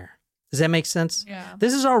bruising there. Does that make sense? Yeah.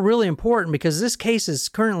 This is all really important because this case is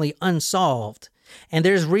currently unsolved and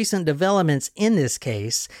there's recent developments in this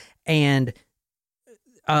case, and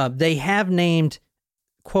they have named,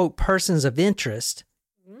 quote, persons of interest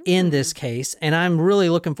in this case, and I'm really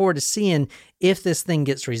looking forward to seeing if this thing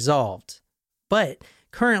gets resolved. But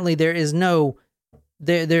currently there's no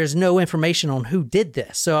information on who did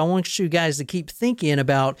this. So I want you guys to keep thinking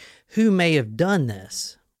about who may have done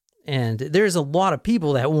this. And there's a lot of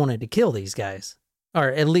people that wanted to kill these guys, or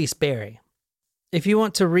at least Barry. If you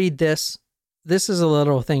want to read this is a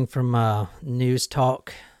little thing from News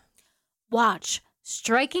Talk. Watch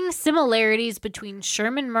striking similarities between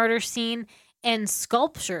Sherman murder scene and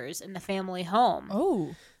sculptures in the family home.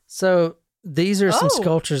 Oh. So these are some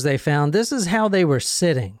sculptures they found. This is how they were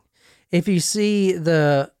sitting. If you see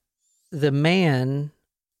the man,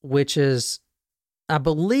 which is, I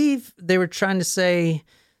believe they were trying to say,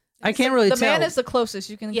 I can't really tell. The man is the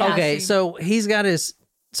closest you can. Yeah. Okay, see. so he's got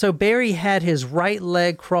so Barry had his right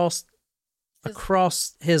leg crossed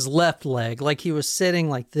across his left leg, like he was sitting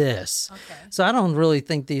like this. Okay. So I don't really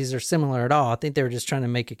think these are similar at all. I think they were just trying to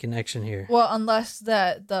make a connection here. Well, unless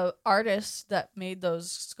that the artists that made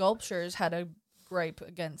those sculptures had a gripe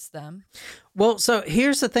against them. Well, so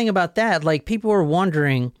here's the thing about that. Like, people were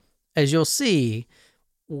wondering, as you'll see,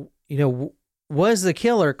 was the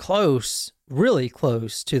killer really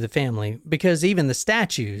close to the family? Because even the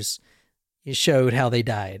statues showed how they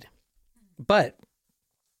died. But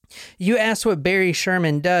you asked what Barry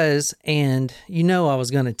Sherman does, and I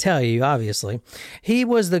was going to tell you, obviously. He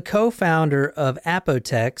was the co-founder of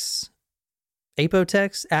Apotex,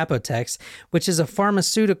 which is a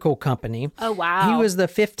pharmaceutical company. Oh, wow. He was the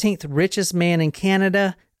 15th richest man in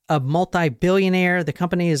Canada, a multi-billionaire. The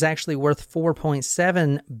company is actually worth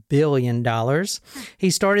 $4.7 billion. He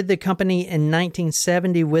started the company in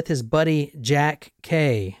 1970 with his buddy Jack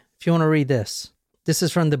Kay. If you want to read this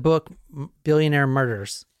is from the book Billionaire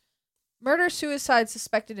Murders. Murder-suicide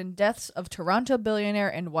suspected in deaths of Toronto billionaire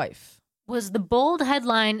and wife. Was the bold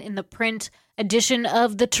headline in the print edition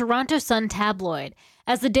of the Toronto Sun tabloid.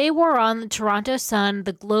 As the day wore on, the Toronto Sun,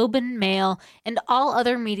 the Globe and Mail, and all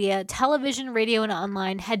other media, television, radio, and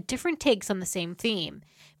online had different takes on the same theme.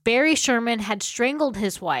 Barry Sherman had strangled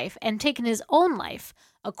his wife and taken his own life,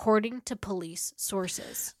 according to police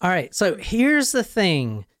sources. All right, so here's the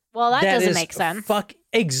thing. Well, that doesn't make sense.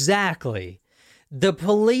 Exactly. The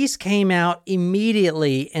police came out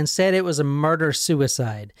immediately and said it was a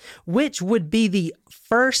murder-suicide, which would be the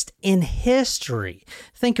first in history.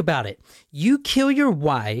 Think about it. You kill your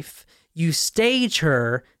wife, you stage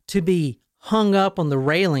her to be hung up on the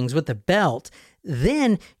railings with a belt,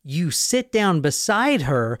 then you sit down beside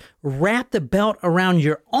her, wrap the belt around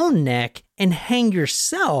your own neck, and hang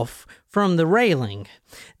yourself from the railing.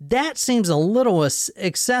 That seems a little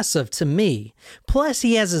excessive to me. Plus,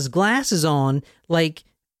 he has his glasses on like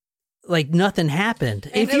nothing happened.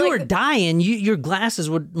 And if you were dying, your glasses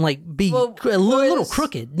would be a little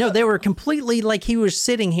crooked. No, they were completely like he was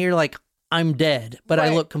sitting here like, I'm dead, but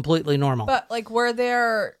I look completely normal. But were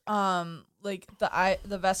there like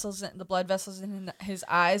the vessels, the blood vessels in his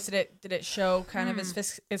eyes? Did it show kind of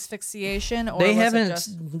his asphyxiation? Or They was haven't. It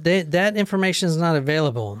just... That information is not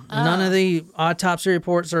available. None of the autopsy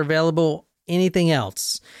reports are available. Anything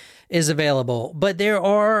else is available. But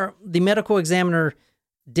the medical examiner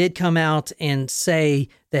did come out and say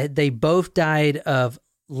that they both died of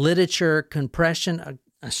ligature compression,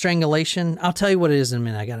 a strangulation. I'll tell you what it is in a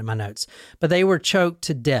minute. I got it in my notes. But they were choked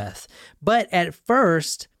to death. But at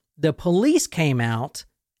first, the police came out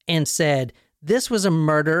and said this was a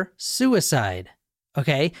murder-suicide.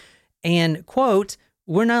 Okay? And, quote,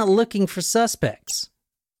 we're not looking for suspects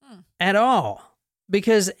at all.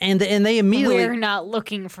 Because, and they immediately... We're not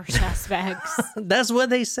looking for suspects. That's what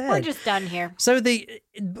they said. We're just done here. So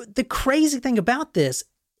the crazy thing about this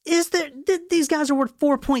is that these guys are worth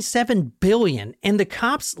 $4.7 billion, and the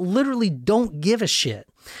cops literally don't give a shit.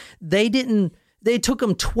 They took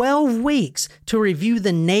them 12 weeks to review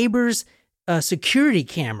the neighbor's security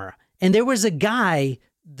camera, and there was a guy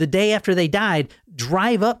the day after they died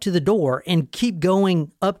drive up to the door and keep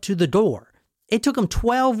going up to the door. It took them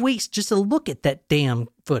 12 weeks just to look at that damn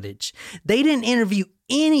footage. They didn't interview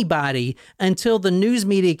anybody until the news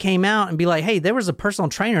media came out and be like, hey, there was a personal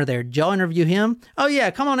trainer there. Did y'all interview him? Oh, yeah,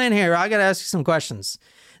 come on in here. I got to ask you some questions.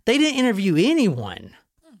 They didn't interview anyone,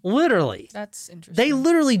 literally. That's interesting. They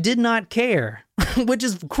literally did not care, which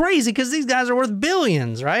is crazy because these guys are worth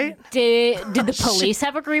billions, right? Did the police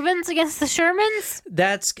have a grievance against the Shermans?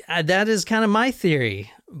 That is kind of my theory.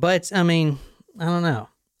 But, I mean, I don't know.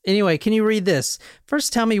 Anyway, can you read this?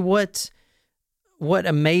 First, tell me what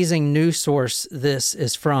amazing news source this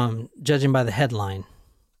is from, judging by the headline.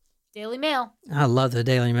 Daily Mail. I love the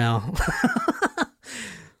Daily Mail.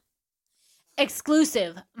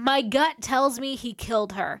 Exclusive. My gut tells me he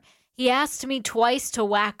killed her. He asked me twice to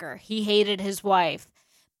whack her. He hated his wife.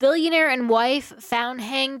 Billionaire and wife found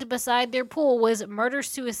hanged beside their pool was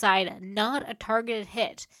murder-suicide, not a targeted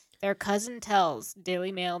hit. Their cousin tells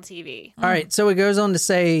Daily Mail TV. All right, so it goes on to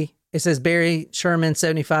say, it says Barry Sherman,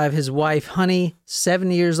 75, his wife, Honey,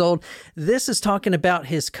 70 years old. This is talking about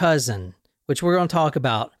his cousin, which we're going to talk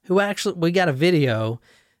about, who actually, we got a video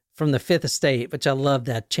from the Fifth Estate, which I love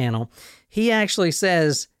that channel. He actually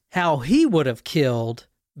says how he would have killed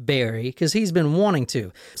Barry because he's been wanting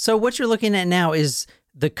to. So what you're looking at now is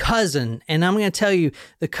the cousin, and I'm going to tell you,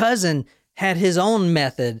 the cousin had his own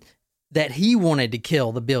method that he wanted to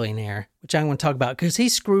kill the billionaire, which I'm going to talk about because he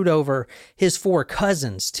screwed over his 4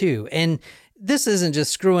 cousins too. And this isn't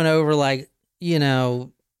just screwing over like, you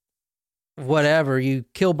know, whatever, you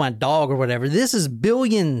killed my dog or whatever. This is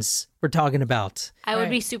billions we're talking about. I would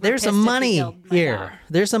be super There's pissed some if he money killed my here. dog.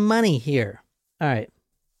 There's some money here. All right.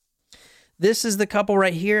 This is the couple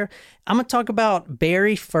right here. I'm going to talk about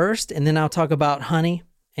Barry first, and then I'll talk about Honey,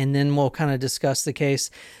 and then we'll kind of discuss the case.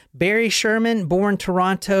 Barry Sherman, born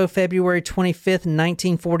Toronto, February 25th,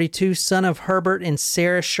 1942, son of Herbert and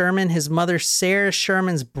Sarah Sherman. His mother, Sarah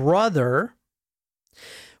Sherman's brother,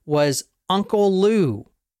 was Uncle Lou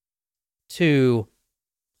to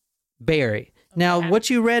Barry. Now, what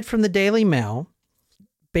you read from the Daily Mail,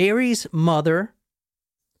 Barry's mother,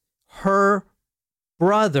 her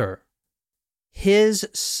brother, his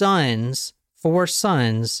sons, 4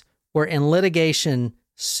 sons, were in litigation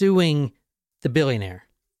suing the billionaire.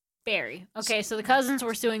 Barry. Okay, so the cousins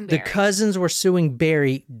were suing Barry. The cousins were suing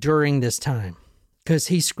Barry during this time because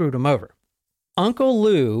he screwed them over. Uncle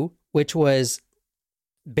Lou, which was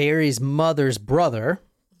Barry's mother's brother,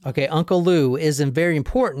 okay, Uncle Lou is very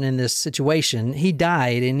important in this situation. He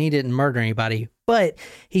died and he didn't murder anybody, but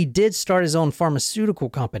he did start his own pharmaceutical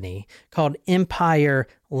company called Empire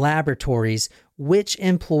Laboratories, which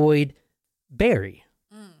employed Barry.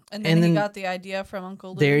 And then he got the idea from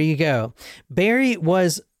Uncle Lou. There you go. Barry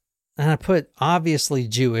was, and I put obviously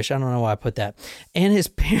Jewish. I don't know why I put that. And his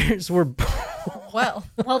parents were. Well,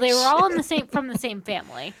 they were all from the same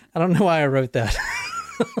family. I don't know why I wrote that.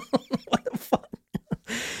 What the fuck?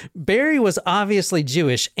 Barry was obviously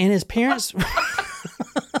Jewish, and his parents.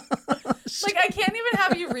 like I can't even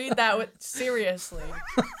have you read that seriously.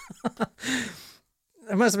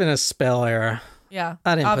 It must have been a spell error. Yeah,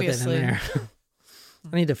 I didn't obviously. put that in there.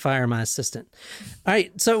 I need to fire my assistant. All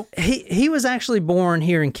right, so he was actually born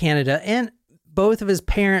here in Canada, and both of his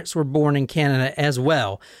parents were born in Canada as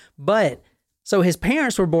well. But so his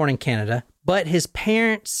parents were born in Canada, but his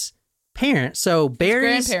parents, so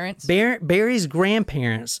Barry's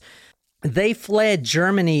grandparents, they fled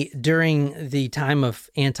Germany during the time of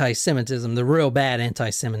anti-Semitism, the real bad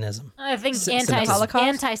anti-Semitism. I think Holocaust?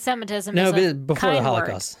 anti-Semitism No, is a before the kind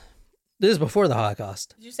Holocaust. This is before the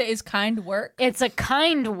Holocaust. Did you say is kind work? It's a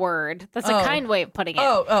kind word. That's a kind way of putting it.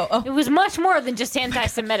 Oh. It was much more than just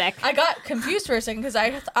anti-Semitic. I got confused for a second because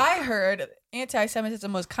I heard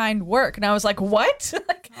anti-Semitism was kind work, and I was like, what?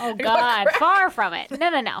 Like, Oh, God. Far from it.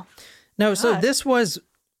 No. No, so this was,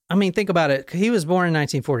 I mean, think about it. He was born in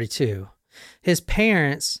 1942. His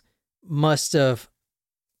parents must have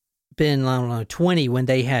been, I don't know, 20 when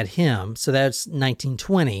they had him. So that's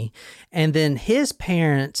 1920. And then his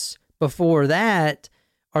parents before that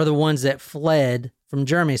are the ones that fled from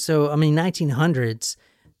Germany. So, I mean, 1900s,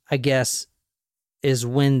 I guess, is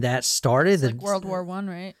when that started. It's like World War I,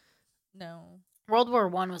 right? No. World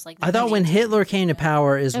War I was like... I thought when Hitler came to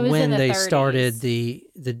power is It was when in the they 30s. started the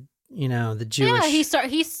Jewish...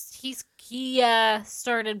 Yeah,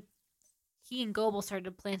 he and Goebbels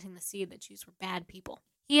started planting the seed that Jews were bad people.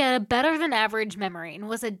 He had a better than average memory and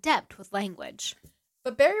was adept with language.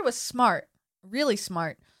 But Barry was smart, really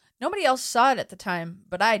smart. Nobody else saw it at the time,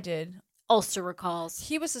 but I did. Ulster recalls.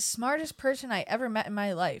 He was the smartest person I ever met in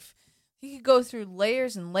my life. He could go through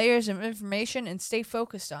layers and layers of information and stay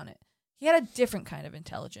focused on it. He had a different kind of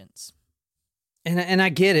intelligence. And I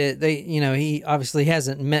get it. He obviously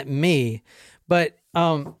hasn't met me, but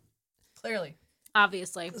Clearly.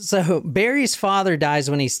 Obviously. so Barry's father dies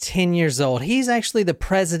when he's 10 years old. He's actually the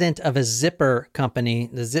president of a zipper company,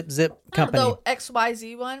 the Zip company. The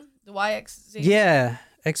XYZ one? The YXZ? Yeah,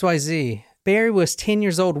 XYZ. Barry was 10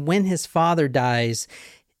 years old when his father dies.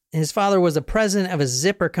 His father was a president of a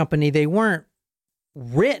zipper company. They weren't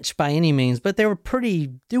rich by any means, but they were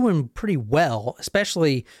doing pretty well,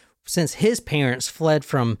 especially since his parents fled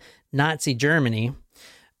from Nazi Germany.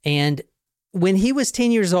 And when he was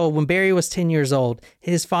 10 years old, when Barry was 10 years old,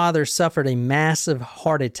 his father suffered a massive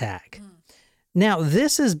heart attack. Now,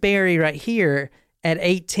 this is Barry right here at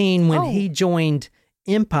 18 when he joined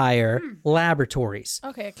Empire Laboratories.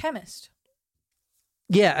 Okay, a chemist.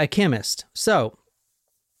 Yeah, a chemist. So,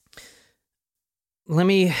 let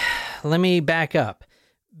me back up.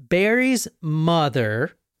 Barry's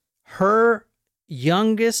mother, her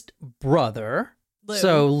youngest brother,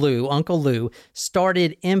 Uncle Lou,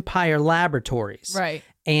 started Empire Laboratories. Right.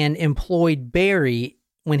 And employed Barry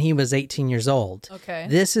when he was 18 years old. Okay.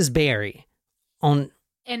 This is Barry. And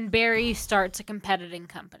Barry starts a competing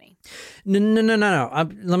company. No.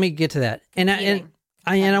 Let me get to that. And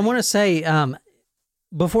I want to say,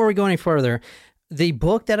 before we go any further, the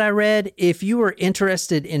book that I read, if you were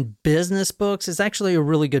interested in business books, it's actually a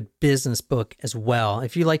really good business book as well.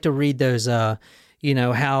 If you like to read those,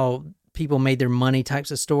 how people made their money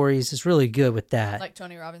types of stories, it's really good with that. Like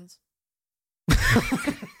Tony Robbins.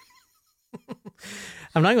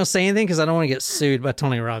 I'm not going to say anything because I don't want to get sued by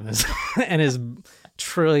Tony Robbins and his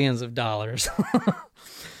trillions of dollars.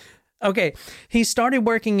 Okay, he started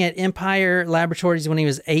working at Empire Laboratories when he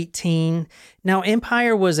was 18. Now,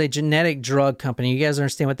 Empire was a genetic drug company. You guys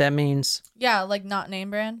understand what that means? Yeah, like not name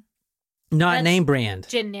brand. Not name brand.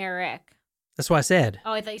 Generic. That's what I said.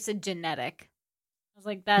 Oh, I thought you said genetic. I was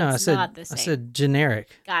like, No, that's not the same. I said generic.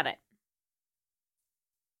 Got it.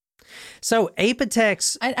 So,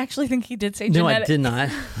 Apotex... I actually think he did say No, genetic. I did not.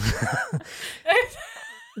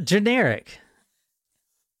 Generic.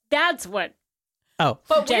 That's what. Oh,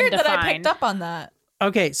 But weird that I defined. picked up on that.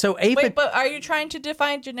 okay. So, Wait, but are you trying to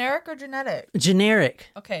define generic or genetic?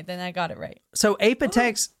 generic. Okay, then I got it right. So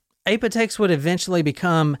Apotex would eventually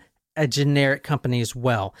become a generic company as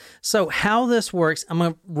well. So how this works, I'm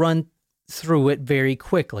going to run through it very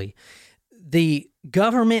quickly. The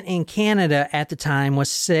government in Canada at the time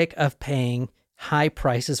was sick of paying high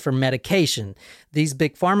prices for medication. These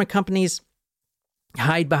big pharma companies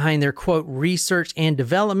hide behind their, quote, research and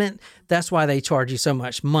development. That's why they charge you so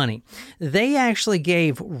much money. They actually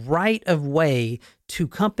gave right of way to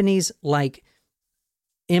companies like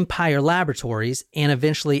Empire Laboratories and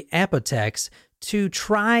eventually Apotex to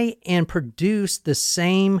try and produce the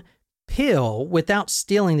same pill without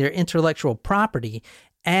stealing their intellectual property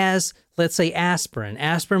as, let's say, aspirin.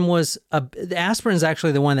 Aspirin's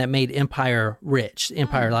actually the one that made Empire rich,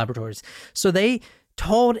 Empire Laboratories. So they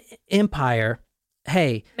told Empire,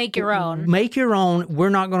 hey, Make your own. Make your own. We're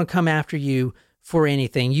not going to come after you for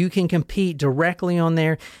anything. You can compete directly on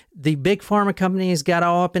there. The big pharma companies got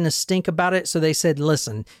all up in a stink about it. So they said,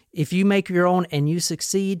 listen, if you make your own and you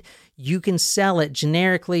succeed, you can sell it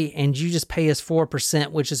generically and you just pay us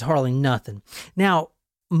 4%, which is hardly nothing. Now,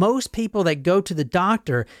 most people that go to the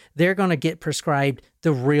doctor, they're going to get prescribed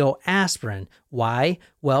the real aspirin. Why?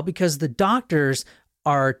 Well, because the doctors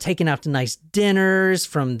are taking out the nice dinners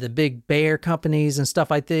from the big bear companies and stuff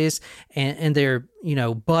like this, and they're,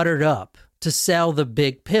 buttered up to sell the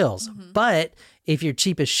big pills. But if you're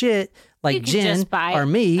cheap as shit, like You could Jen just buy or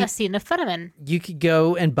me, acetaminophen. you could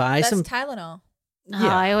go and buy That's some. Tylenol. Oh,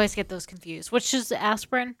 I always get those confused. Which is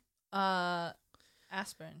aspirin? Aspirin.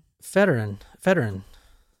 Federin. I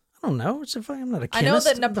don't know. I'm not a chemist. I know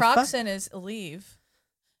that What the fuck? naproxen is Aleve,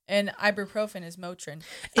 and ibuprofen is Motrin.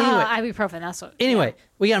 Ibuprofen. That's what. Anyway,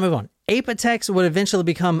 we got to move on. Apotex would eventually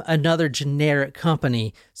become another generic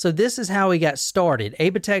company. So this is how we got started.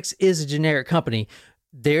 Apotex is a generic company.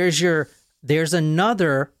 There's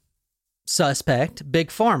another suspect, Big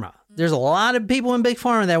Pharma. There's a lot of people in Big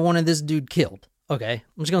Pharma that wanted this dude killed. Okay,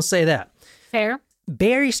 I'm just going to say that. Fair.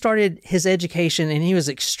 Barry started his education and he was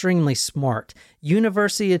extremely smart.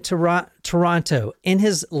 University of Toronto. In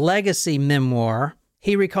his legacy memoir,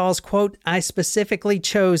 he recalls, quote, "I specifically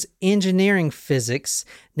chose engineering physics,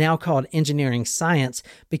 now called engineering science,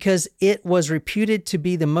 because it was reputed to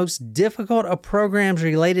be the most difficult of programs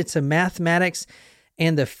related to mathematics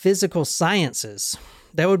and the physical sciences."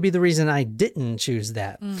 That would be the reason I didn't choose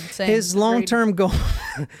that. Same. His long-term goal...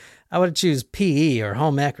 I would choose PE or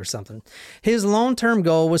home ec or something. His long-term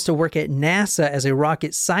goal was to work at NASA as a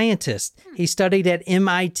rocket scientist. He studied at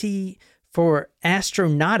MIT for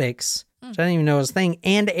astronautics, which I didn't even know was a thing,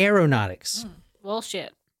 and aeronautics. Well,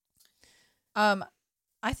 shit. I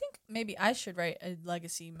think maybe I should write a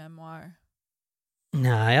legacy memoir.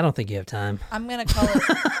 Nah, I don't think you have time. I'm gonna call it.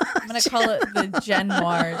 I'm gonna call it the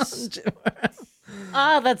Genoirs.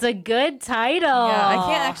 Oh, that's a good title. Yeah, I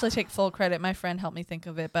can't actually take full credit. My friend helped me think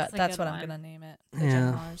of it, but That's a that's good what I'm one. gonna name it. The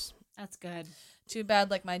Yeah. Genoirs. That's good. Too bad,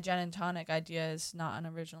 like my gin and tonic idea is not an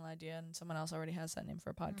original idea, and someone else already has that name for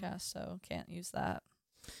a podcast, so can't use that.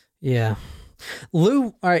 Yeah.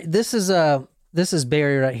 Lou, all right, this is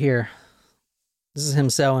Barry right here. This is him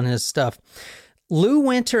selling his stuff. Lou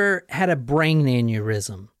Winter had a brain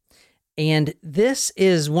aneurysm. And this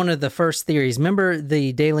is one of the first theories. Remember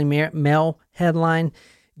the Daily Mail headline?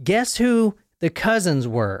 Guess who the cousins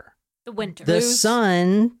were? The Winter. The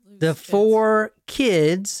son, the kids. 4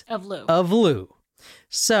 kids of Lou. of Lou.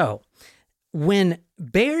 So when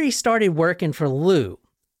Barry started working for Lou,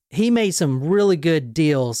 he made some really good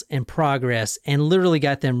deals and progress and literally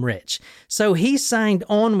got them rich. So he signed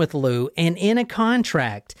on with Lou, and in a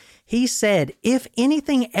contract, he said, if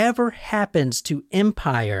anything ever happens to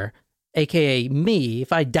Empire, aka me,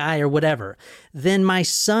 if I die or whatever, then my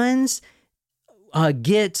sons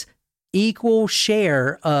get equal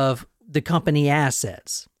share of the company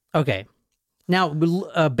assets. Okay. Now,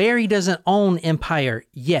 Barry doesn't own Empire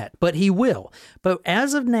yet, but he will. But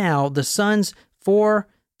as of now, the sons for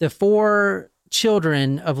the 4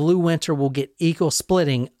 children of Lou Winter will get equal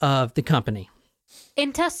splitting of the company.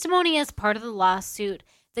 In testimony as part of the lawsuit,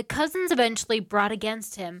 the cousins eventually brought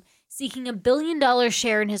against him, seeking $1 billion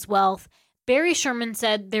share in his wealth. Barry Sherman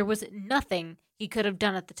said there was nothing he could have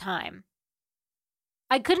done at the time.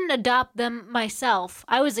 I couldn't adopt them myself.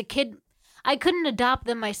 I was a kid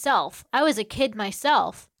myself.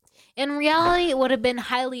 In reality, it would have been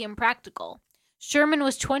highly impractical. Sherman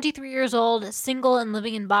was 23 years old, single and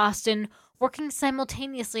living in Boston, working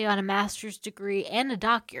simultaneously on a master's degree and a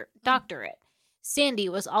doctorate. Sandy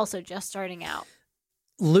was also just starting out.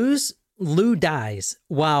 Lou dies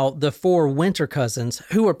while the 4 Winter cousins,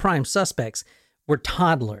 who were prime suspects, were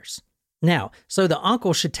toddlers. Now, so the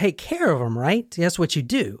uncle should take care of them, right? That's what you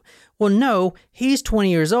do. Well, no, he's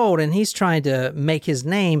 20 years old and he's trying to make his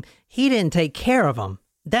name. He didn't take care of them.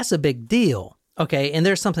 That's a big deal. Okay, and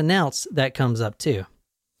there's something else that comes up too.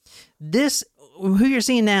 This, who you're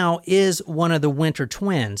seeing now, is one of the Winter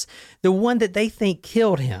twins, the one that they think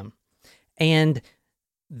killed him. And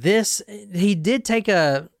this, he did take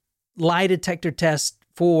a lie detector test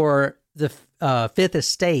for the Fifth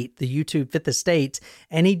Estate, the YouTube Fifth Estate,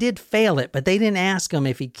 and he did fail it, but they didn't ask him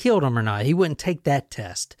if he killed him or not. He wouldn't take that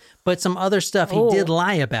test. But some other stuff he did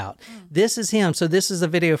lie about. This is him. So this is a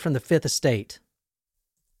video from the Fifth Estate.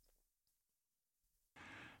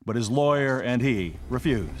 But his lawyer and he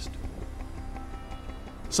refused.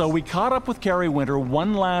 So we caught up with Kerry Winter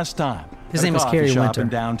one last time. His at a name is coffee Kerry shop Winter. in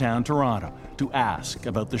downtown Toronto to ask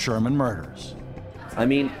about the Sherman murders. I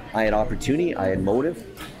mean, I had opportunity, I had motive.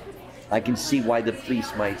 I can see why the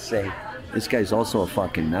police might say, this guy's also a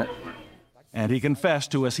fucking nut. And he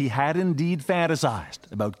confessed to us he had indeed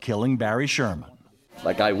fantasized about killing Barry Sherman.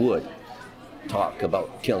 Like I would talk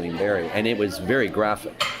about killing Barry, and it was very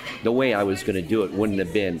graphic. The way I was going to do it wouldn't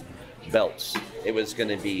have been belts. It was going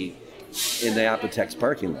to be in the Apotex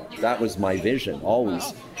parking lot. That was my vision,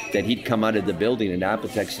 always, that he'd come out of the building in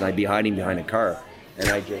Apotex and I'd be hiding behind a car. And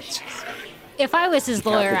I just... If I was his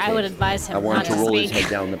lawyer, I would advise him I wanted not to to roll his speak.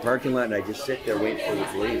 head down the parking lot and I just sit there waiting for the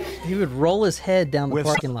police. He would roll his head down the With-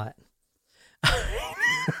 parking lot.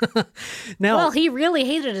 Now, Well, he really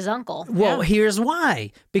hated his uncle. well, here's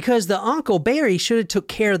why. Because the uncle, Barry, should have took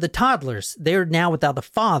care of the toddlers. They're now without the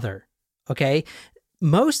father, okay?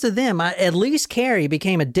 Most of them, at least Carrie,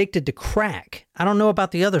 became addicted to crack. I don't know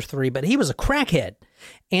about the other three, but he was a crackhead.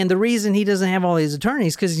 And the reason he doesn't have all these attorneys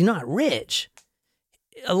is because he's not rich.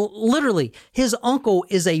 Literally, his uncle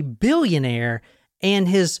is a billionaire, and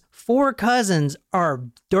his 4 cousins are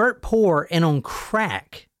dirt poor and on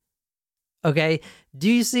crack. Okay? Do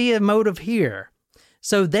you see a motive here?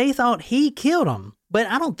 So they thought he killed him, but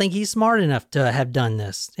I don't think he's smart enough to have done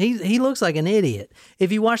this. He looks like an idiot.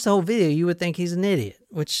 If you watch the whole video, you would think he's an idiot,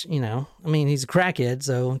 which, you know, I mean, he's a crackhead,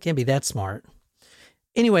 so he can't be that smart.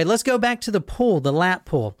 Anyway, let's go back to the pool, the lap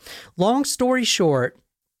pool. Long story short,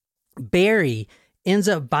 Barry ends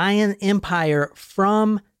up buying Empire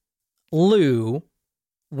from Lou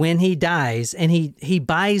when he dies, and he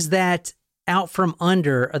buys that out from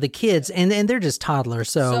under the kids, and they're just toddlers.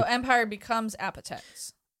 So Empire becomes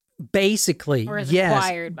Apotex. Basically, Or is yes.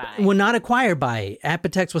 acquired by. Well, not acquired by.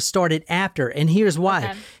 Apotex was started after, and here's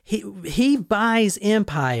why. Okay. He buys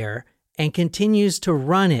Empire and continues to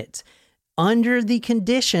run it under the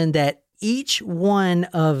condition that each one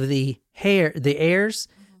of the heirs,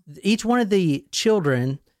 each one of the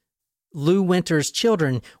children, Lou Winter's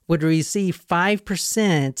children, would receive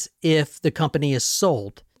 5% if the company is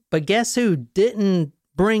sold. But guess who didn't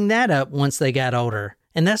bring that up once they got older?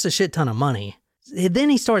 And that's a shit ton of money. Then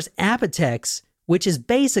he starts Apotex, which is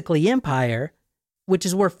basically Empire, which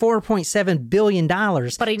is worth $4.7 billion.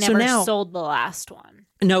 But he never sold the last one.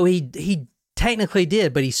 No, he technically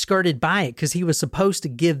did, but he skirted by it because he was supposed to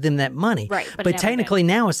give them that money. Right, but But never technically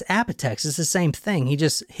now it's Apotex. It's the same thing. He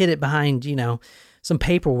just hid it behind, you know, some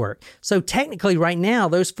paperwork. So technically right now,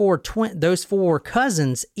 those four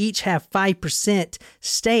cousins each have 5%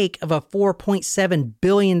 stake of a $4.7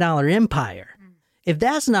 billion empire. If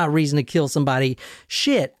that's not reason to kill somebody,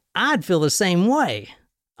 shit, I'd feel the same way.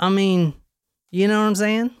 I mean, you know what I'm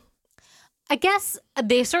saying? I guess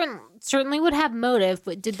they certainly would have motive,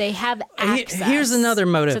 but did they have access? Here's another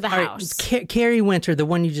motive. to the All right, house? Carrie Winter, the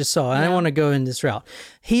one you just saw. I don't want to go in this route.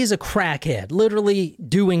 He's a crackhead, literally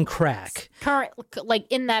doing crack. Like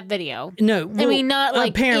in that video. No, I mean, not like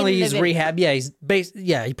apparently in the he's video. rehab.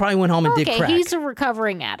 Yeah, he probably went home and did Okay, crack. he's a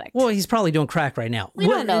recovering addict. Well, he's probably doing crack right now. We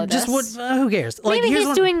don't know Just this. who cares? Maybe here's he's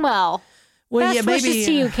what- doing well. Well, Best wishes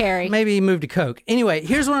to you, Carrie. Maybe he moved to coke. Anyway,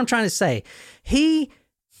 here's what I'm trying to say. He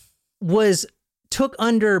took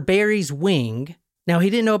under Barry's wing. Now, he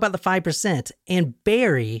didn't know about the 5%. And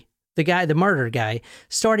Barry, the murder guy,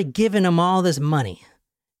 started giving him all this money.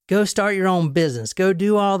 Go start your own business. Go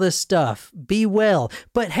do all this stuff. Be well.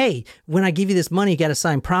 But hey, when I give you this money, you got to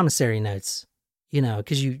sign promissory notes. You know,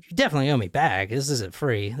 because you definitely owe me back. This isn't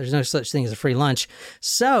free. There's no such thing as a free lunch.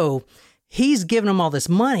 So he's giving him all this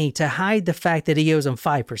money to hide the fact that he owes him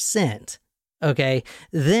 5%. Okay.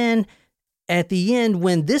 Then at the end,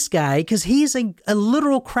 when this guy, because he's a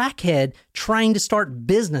literal crackhead trying to start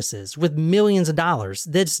businesses with millions of dollars,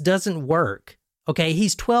 this doesn't work. Okay.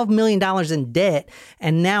 He's $12 million in debt.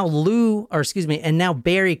 And now now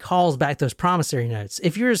Barry calls back those promissory notes.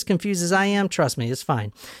 If you're as confused as I am, trust me, it's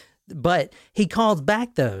fine. But he calls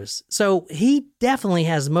back those. So he definitely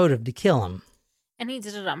has motive to kill him. And he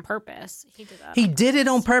did it on purpose. He did it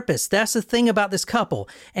on purpose. That's the thing about this couple.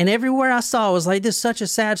 And everywhere I saw was like, this is such a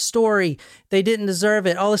sad story. They didn't deserve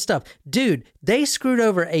it. All this stuff. Dude, they screwed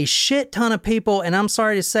over a shit ton of people. And I'm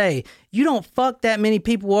sorry to say, you don't fuck that many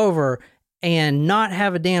people over and not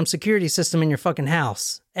have a damn security system in your fucking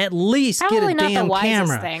house. At least Probably get a not damn the wisest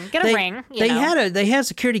camera. thing. Get a ring. They had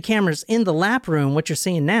security cameras in the lap room, what you're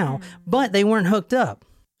seeing now, but they weren't hooked up.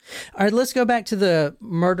 All right, let's go back to the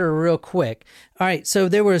murder real quick. All right, so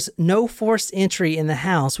there was no forced entry in the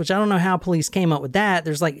house, which I don't know how police came up with that.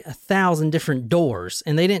 There's like 1,000 different doors,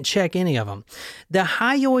 and they didn't check any of them. The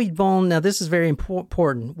hyoid bone, now this is very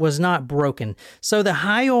important, was not broken. So the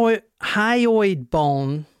hyoid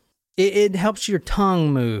bone, it helps your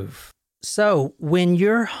tongue move. So when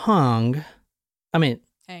you're hanged.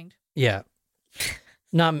 Yeah.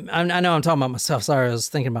 No, I know I'm talking about myself. Sorry, I was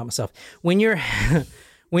thinking about myself. When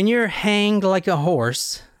you're hanged like a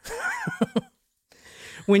horse,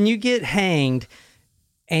 when you get hanged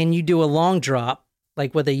and you do a long drop,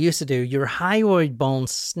 like what they used to do, your hyoid bone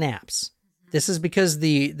snaps. This is because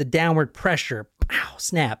the downward pressure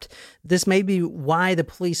snapped. This may be why the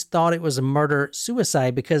police thought it was a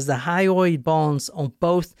murder-suicide, because the hyoid bones on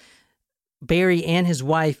both Barry and his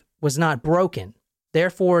wife was not broken.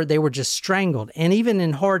 Therefore, they were just strangled. And even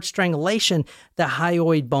in hard strangulation, the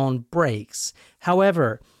hyoid bone breaks.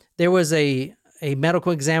 However, there was a a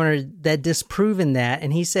medical examiner that disproven that,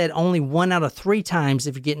 and he said only 1 out of 3 times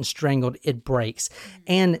if you're getting strangled, it breaks.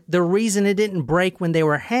 And the reason it didn't break when they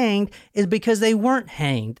were hanged is because they weren't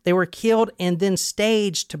hanged. They were killed and then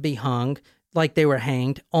staged to be hung like they were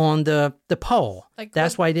hanged on the pole.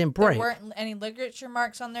 That's why it didn't break. There weren't any ligature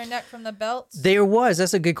marks on their neck from the belts? There was.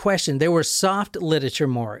 That's a good question. There were soft ligature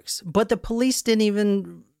marks, but the police didn't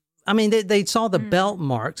even... I mean, they saw the belt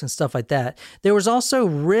marks and stuff like that. There was also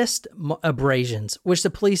wrist abrasions, which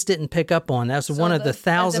the police didn't pick up on. That's one of the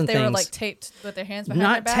 1,000 things. They were like taped with their hands behind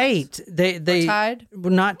not their backs? taped. They tied?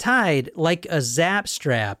 Were not tied, like a zap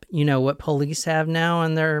strap. You know what police have now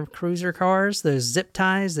in their cruiser cars? Those zip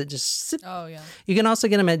ties that just zip. Oh, yeah. You can also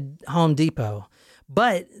get them at Home Depot.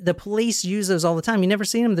 But the police use those all the time. You never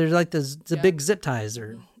seen them. They're like the big zip ties,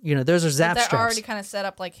 or those are zap They're straps. already kind of set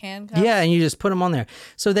up like handcuffs. Yeah, and you just put them on there.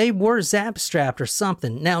 So they were zap strapped or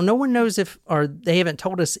something. Now, no one knows or they haven't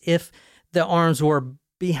told us if the arms were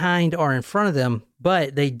behind or in front of them,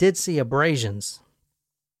 but they did see abrasions.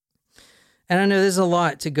 And I know there's a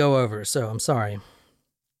lot to go over, so I'm sorry.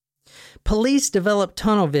 Police developed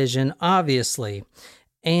tunnel vision, obviously.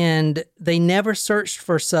 And they never searched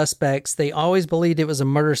for suspects. They always believed it was a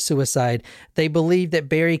murder-suicide. They believed that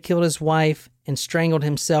Barry killed his wife and strangled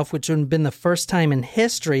himself, which would have been the first time in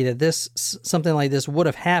history that something like this would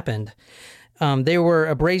have happened. There were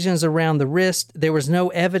abrasions around the wrist. There was no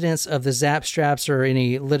evidence of the zap straps or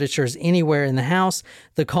any ligatures anywhere in the house.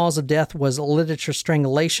 The cause of death was ligature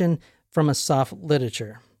strangulation from a soft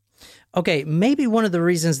ligature. Okay, maybe one of the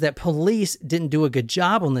reasons that police didn't do a good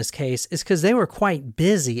job on this case is because they were quite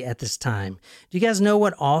busy at this time. Do you guys know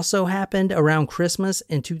what also happened around Christmas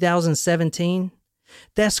in 2017?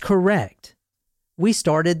 That's correct. We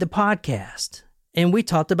started the podcast, and we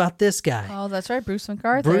talked about this guy. Oh, that's right, Bruce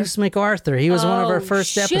MacArthur. Bruce MacArthur. He was one of our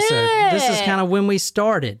first episodes. This is kind of when we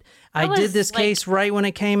started. I did this case right when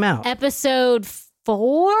it came out. Episode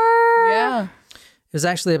 4? Yeah. It was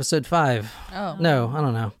actually episode 5. Oh. No, I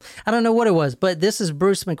don't know. I don't know what it was, but this is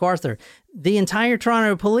Bruce MacArthur. The entire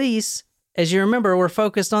Toronto police, as you remember, were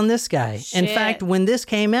focused on this guy. Shit. In fact, when this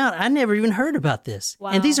came out, I never even heard about this.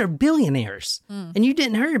 Wow. And these are billionaires. And you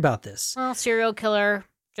didn't hear about this. Well, serial killer,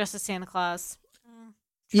 dressed as Santa Claus.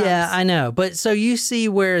 Yeah, I know. But so you see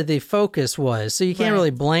where the focus was. So you can't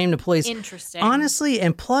really blame the police. Interesting. Honestly,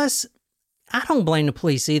 and plus, I don't blame the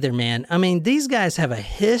police either, man. I mean, these guys have a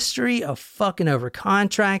history of fucking over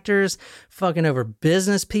contractors, fucking over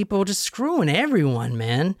business people, just screwing everyone,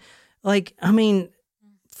 man. Like, I mean,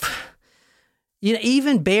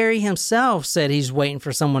 even Barry himself said he's waiting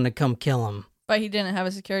for someone to come kill him. But he didn't have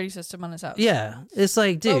a security system on his house. Yeah, it's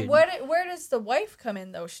like, dude. But where does the wife come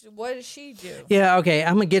in, though? What does she do? Yeah, okay,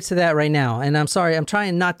 I'm going to get to that right now. And I'm sorry, I'm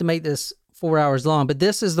trying not to make this 4 hours long, but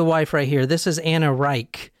this is the wife right here. This is Anna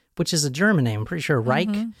Reich, which is a German name. I'm pretty sure Reich.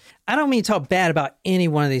 I don't mean to talk bad about any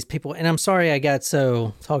one of these people, and I'm sorry I got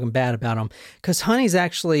so talking bad about them, because Honey's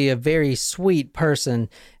actually a very sweet person,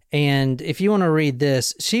 and if you want to read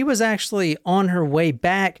this, she was actually on her way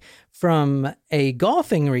back from a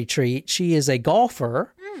golfing retreat. She is a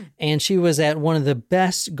golfer, and she was at one of the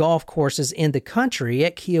best golf courses in the country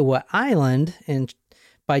at Kiowa Island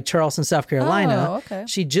by Charleston, South Carolina. Oh, okay.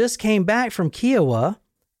 She just came back from Kiowa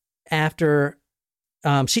after...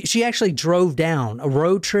 she actually drove down a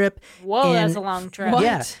road trip. Whoa, that's a long trip. What?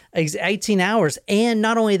 Yeah, 18 hours. And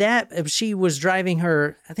not only that, she was driving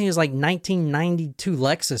her, I think it was like 1992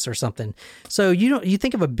 Lexus or something. So you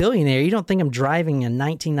think of a billionaire, you don't think I'm driving a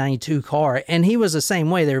 1992 car. And he was the same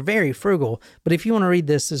way. They're very frugal. But if you want to read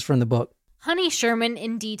this is from the book. Honey Sherman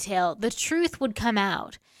in detail, the truth would come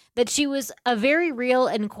out. That she was a very real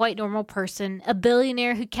and quite normal person, a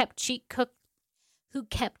billionaire who kept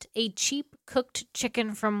a cheap cooked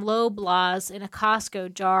chicken from Loblaws in a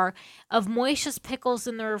Costco jar, of Moisha's pickles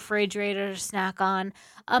in the refrigerator to snack on,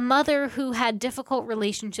 a mother who had difficult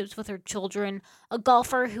relationships with her children, a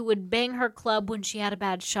golfer who would bang her club when she had a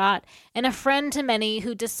bad shot, and a friend to many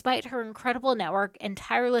who, despite her incredible network and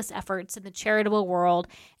tireless efforts in the charitable world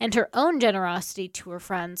and her own generosity to her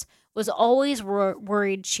friends, was always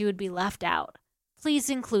worried she would be left out. Please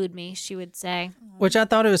include me, she would say. Which I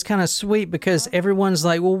thought it was kind of sweet because everyone's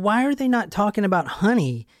like, well, why are they not talking about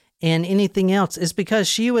Honey and anything else? It's because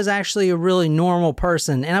she was actually a really normal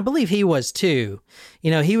person. And I believe he was too.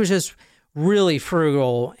 He was just really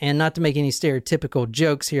frugal, and not to make any stereotypical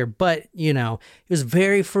jokes here, but, he was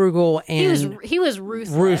very frugal and he was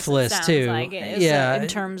ruthless. Ruthless too. Like it, yeah. in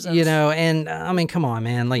terms of, and I mean, come on,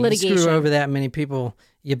 man. Like, litigation. You screw over that many people,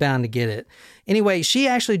 you're bound to get it. Anyway, she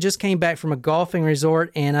actually just came back from a golfing resort,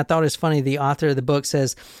 and I thought it was funny. The author of the book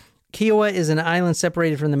says, Kiowa is an island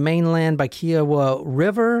separated from the mainland by Kiowa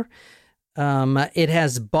River. It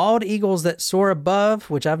has bald eagles that soar above,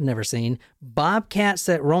 which I've never seen, bobcats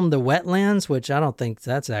that roam the wetlands, which I don't think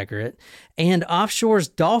that's accurate, and offshore's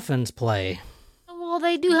dolphins play. Well,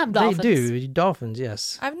 they do have dolphins. They do. Dolphins,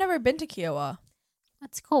 yes. I've never been to Kiowa.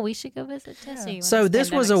 That's cool. We should go visit Tessie. when So this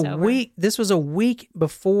this was a pandemic's over. week. This was a week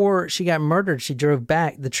before she got murdered. She drove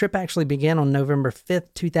back. The trip actually began on November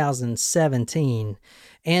 5th, 2017.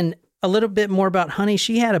 And a little bit more about Honey.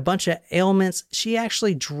 She had a bunch of ailments. She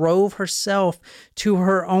actually drove herself to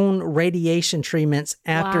her own radiation treatments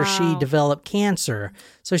after she Wow. developed cancer.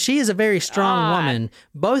 So she is a very strong woman.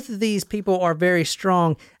 Both of these people are very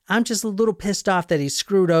strong. I'm just a little pissed off that he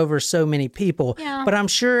screwed over so many people. Yeah. But I'm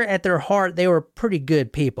sure at their heart, they were pretty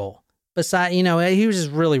good people. Besides, he was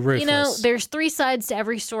just really ruthless. There's 3 sides to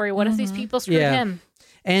every story. What if these people screwed him?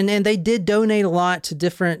 And they did donate a lot to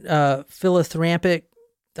different philanthropic.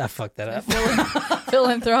 I fucked that up.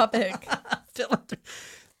 Philanthropic.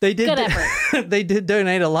 They did. Good effort. They did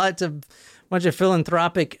donate a lot to a bunch of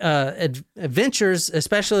philanthropic adventures,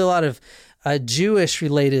 especially a lot of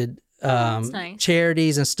Jewish-related nice.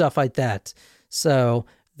 charities and stuff like that. So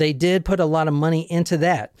they did put a lot of money into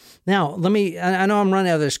that. Now, I know I'm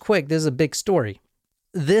running out of this quick. This is a big story.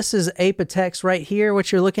 This is Apotex right here,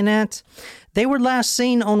 what you're looking at. They were last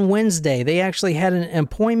seen on Wednesday. They actually had an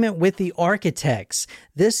appointment with the architects.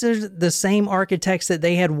 This is the same architects that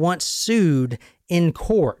they had once sued in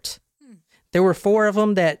court. There were 4 of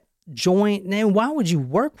them that joined. Now, why would you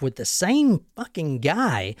work with the same fucking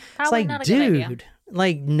guy? Probably it's like, not a good idea. dude,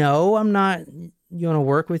 like, no, I'm not. You want to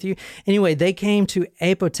work with you? Anyway, they came to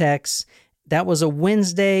Apotex. That was a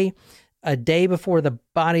Wednesday, a day before the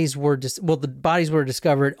bodies were the bodies were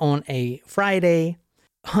discovered on a Friday.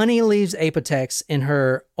 Honey leaves Apotex in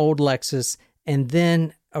her old Lexus, and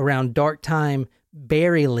then around dark time,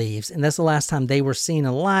 Barry leaves, and that's the last time they were seen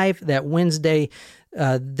alive. That Wednesday,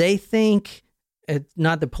 they think,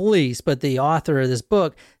 not the police, but the author of this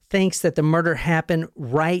book thinks that the murder happened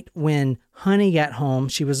right when Honey got home.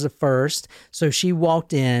 She was the first, so she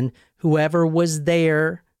walked in. Whoever was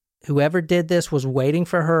there, whoever did this, was waiting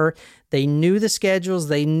for her. They knew the schedules.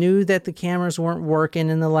 They knew that the cameras weren't working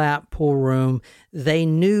in the lap pool room. They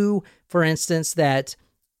knew, for instance, that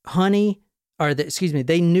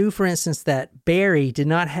they knew, for instance, that Barry did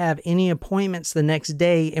not have any appointments the next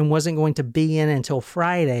day and wasn't going to be in until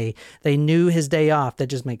Friday. They knew his day off. That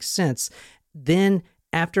just makes sense. Then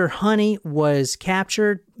after Honey was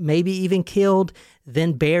captured, maybe even killed,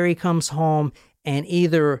 then Barry comes home, and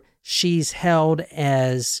either she's held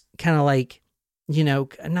as kind of like,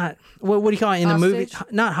 not, what do you call it in the movie?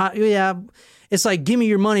 Not hot. Yeah. It's like, give me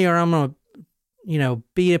your money or I'm going to,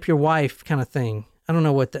 beat up your wife kind of thing. I don't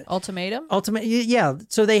know what the Ultimatum? Yeah.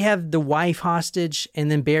 So they have the wife hostage,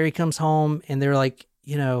 and then Barry comes home and they're like,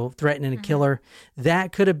 threatening to kill her.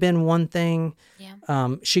 That could have been one thing.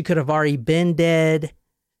 Yeah. She could have already been dead.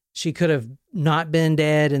 She could have not been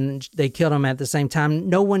dead, and they killed him at the same time.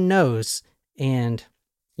 No one knows. And,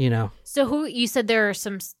 So you said there's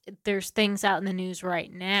things out in the news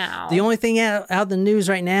right now. The only thing out in the news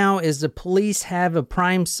right now is the police have a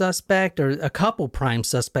prime suspect, or a couple prime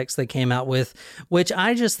suspects they came out with, which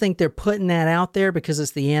I just think they're putting that out there because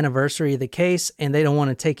it's the anniversary of the case and they don't want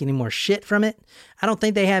to take any more shit from it. I don't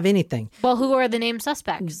think they have anything. Well, who are the named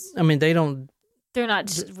suspects? I mean, they're not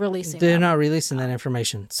just releasing They're them. not releasing that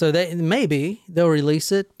information. So maybe they'll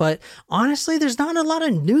release it. But honestly, there's not a lot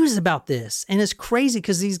of news about this. And it's crazy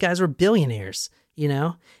because these guys were billionaires,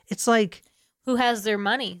 It's like... Who has their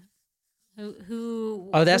money? Who?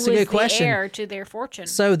 Oh, that's who a is good question. The heir to their fortune.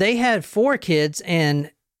 So they had 4 kids,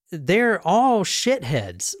 and they're all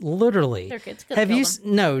shitheads, literally. Their kids could kill them.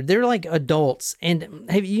 No, they're like adults. And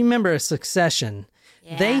you remember Succession?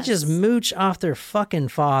 They Yes. just mooch off their fucking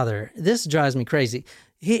father. This drives me crazy.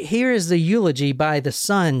 Here is the eulogy by the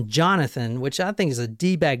son, Jonathan, which I think is a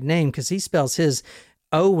D-bag name because he spells his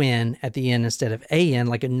O-N at the end instead of A-N,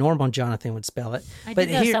 like a normal Jonathan would spell it. I did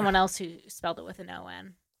know someone else who spelled it with an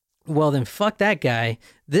O-N. Well, then fuck that guy.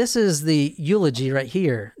 This is the eulogy right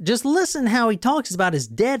here. Just listen how he talks about his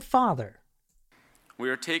dead father. We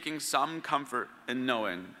are taking some comfort in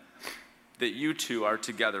knowing that you two are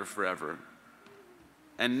together forever,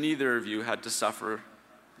 and neither of you had to suffer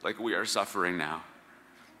like we are suffering now.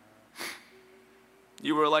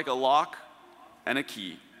 You were like a lock and a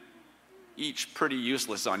key, each pretty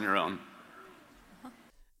useless on your own.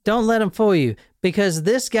 Don't let him fool you, because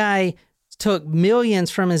this guy took millions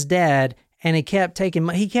from his dad, and he kept taking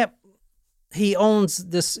money. He owns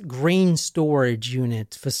this green storage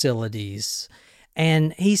unit facilities,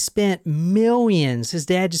 and he spent millions. His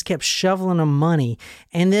dad just kept shoveling him money.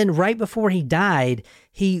 And then right before he died,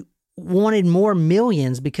 he wanted more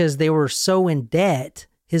millions because they were so in debt,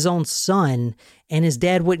 his own son, and his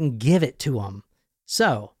dad wouldn't give it to him.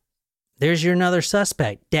 So there's your another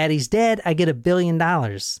suspect. Daddy's dead. I get $1 billion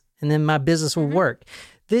and then my business will work.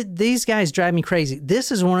 These guys drive me crazy.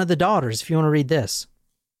 This is one of the daughters, if you want to read this.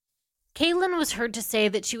 Caitlin was heard to say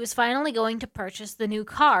that she was finally going to purchase the new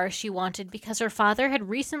car she wanted because her father had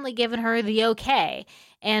recently given her the okay,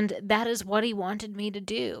 and that is what he wanted me to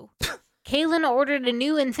do. Caitlin ordered a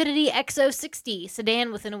new Infiniti XO60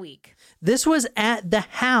 sedan within a week. This was at the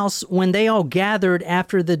house when they all gathered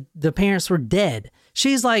after the parents were dead.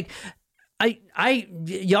 She's like,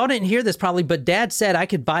 y'all didn't hear this probably, but Dad said I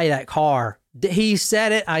could buy that car. He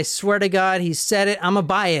said it. I swear to God, he said it. I'm going to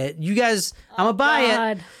buy it. You guys, I'm going to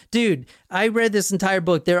buy it. Dude, I read this entire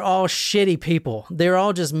book. They're all shitty people. They're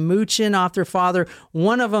all just mooching off their father.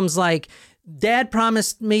 One of them's like, Dad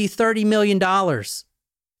promised me $30 million.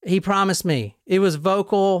 He promised me. It was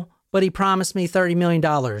vocal, but he promised me $30 million.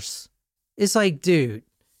 It's like, dude.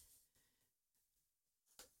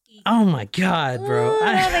 Oh my God, bro.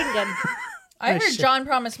 I heard John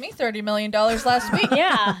promised me $30 million last week.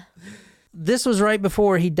 Yeah. This was right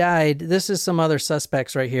before he died. This is some other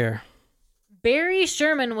suspects right here. Barry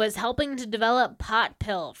Sherman was helping to develop pot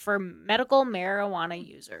pill for medical marijuana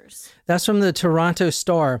users. That's from the Toronto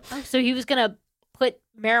Star. Oh, so he was going to put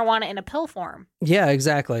marijuana in a pill form. Yeah,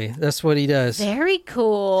 exactly. That's what he does. Very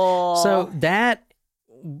cool. So that's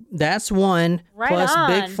one. Right plus on.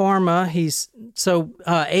 Big Pharma.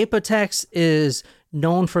 Apotex is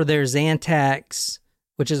known for their Zantac,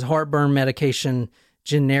 which is heartburn medication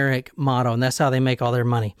generic model, and that's how they make all their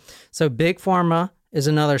money. So Big Pharma is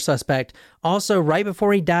another suspect. Also, right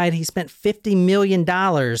before he died, he spent $50 million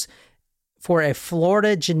for a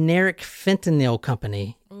Florida generic fentanyl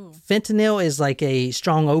company. Ooh. Fentanyl is like a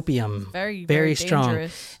strong opium. Very strong.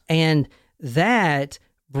 Dangerous. And that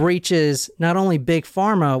breaches not only Big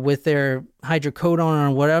Pharma with their hydrocodone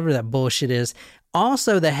or whatever that bullshit is,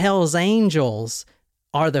 also the Hells Angels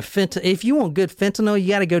are the fentanyl. If you want good fentanyl, you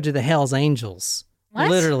got to go to the Hells Angels. What?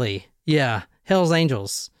 Literally. Yeah. Hells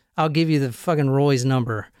Angels. I'll give you the fucking Roy's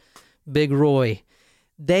number. Big Roy.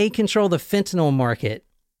 They control the fentanyl market.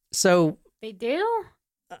 So. They do?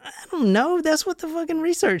 I don't know. That's what the fucking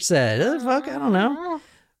research said. Fuck, I don't know.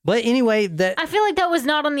 But anyway, I feel like that was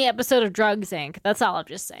not on the episode of Drugs Inc. That's all I'm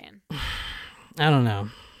just saying. I don't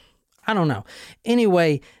know.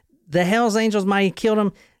 Anyway, the Hells Angels might have killed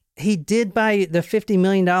him. He did buy the $50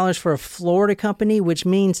 million for a Florida company, which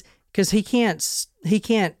means because he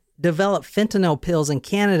can't develop fentanyl pills in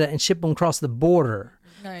Canada and ship them across the border.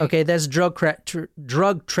 Right. Okay, that's drug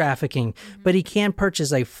trafficking. Mm-hmm. But he can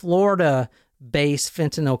purchase a Florida-based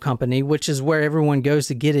fentanyl company, which is where everyone goes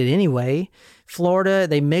to get it anyway. Florida,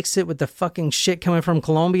 they mix it with the fucking shit coming from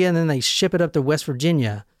Colombia, and then they ship it up to West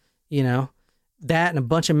Virginia. You know, that and a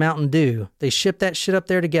bunch of Mountain Dew. They ship that shit up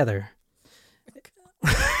there together.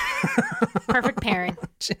 Perfect pairing.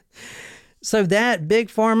 So that Big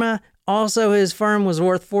Pharma, also his firm was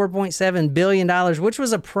worth $4.7 billion, which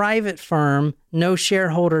was a private firm. No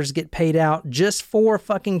shareholders get paid out. Just 4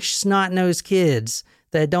 fucking snot-nosed kids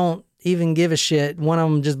that don't even give a shit. One of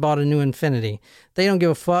them just bought a new Infiniti. They don't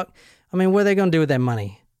give a fuck. I mean, what are they going to do with that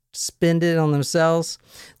money? Spend it on themselves?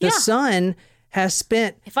 The son has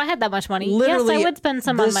spent... If I had that much money, yes, I would spend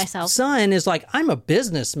some on myself. The son is like, I'm a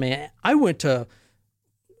businessman. I went to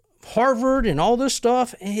Harvard and all this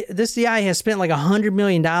stuff. This guy has spent like $100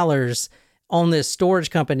 million on this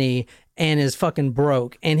storage company and is fucking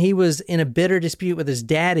broke. And he was in a bitter dispute with his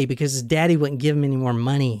daddy because his daddy wouldn't give him any more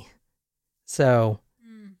money. So,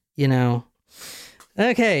 you know.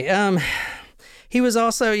 Okay. He was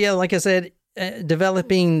also, like I said,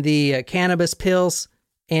 developing the cannabis pills.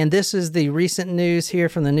 And this is the recent news here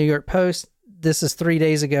from the New York Post. This is 3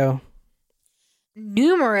 days ago.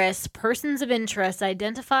 Numerous persons of interest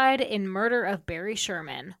identified in murder of Barry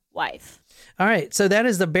Sherman, wife. All right, so that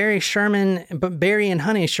is the Barry and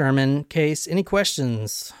Honey Sherman case. Any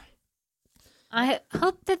questions? I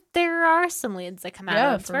hope that there are some leads that come out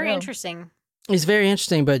of it. It's very interesting. It's very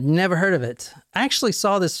interesting, but never heard of it. I actually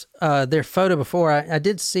saw this their photo before. I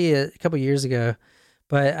did see it a couple years ago,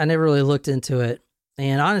 but I never really looked into it.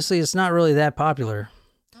 And honestly, it's not really that popular.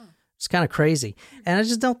 It's kind of crazy. And I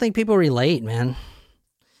just don't think people relate, man.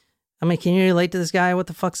 I mean, can you relate to this guy? What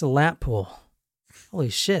the fuck's a lap pool? Holy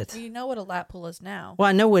shit. Well, you know what a lap pool is now. Well,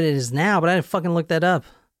 I know what it is now, but I didn't fucking look that up.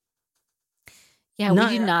 Yeah,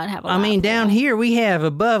 we do not have a lap pool. Down here we have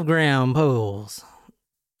above ground pools.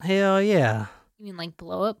 Hell yeah. You mean like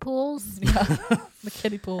blow up pools? Yeah, the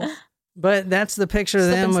kiddie pools. But that's the picture of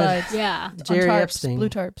them with Jerry tarps, Epstein. Blue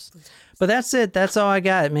tarps. But that's it. That's all I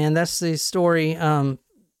got, man. That's the story.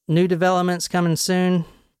 new developments coming soon,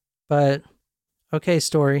 but okay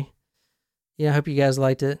story. Yeah, I hope you guys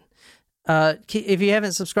liked it. If you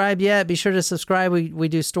haven't subscribed yet, be sure to subscribe. We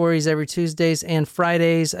do stories every Tuesdays and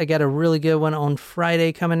Fridays. I got a really good one on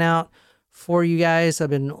Friday coming out for you guys. I've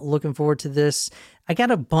been looking forward to this. I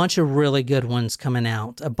got a bunch of really good ones coming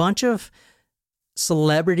out. A bunch of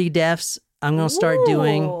celebrity deaths. I'm going to start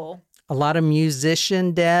doing a lot of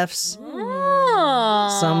musician deaths.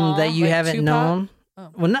 Some that you Like haven't Tupac? known.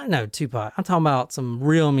 Well, no, Tupac. I'm talking about some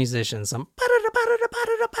real musicians, some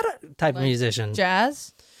type of musician.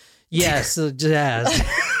 Jazz? Yes, jazz.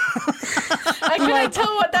 I couldn't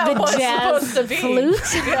tell what that was supposed to be. flute?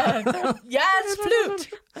 Yeah. Jazz flute.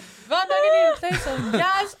 Vanda, can you play some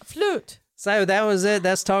jazz flute? So that was it.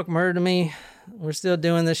 That's Talk Murder to Me. We're still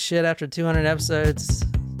doing this shit after 200 episodes.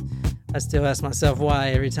 I still ask myself why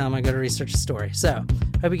every time I go to research a story. So,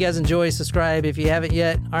 hope you guys enjoy. Subscribe if you haven't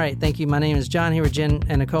yet. All right, thank you. My name is John here with Jen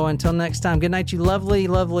and Nicole. Until next time, good night, you lovely,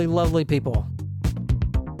 lovely, lovely people.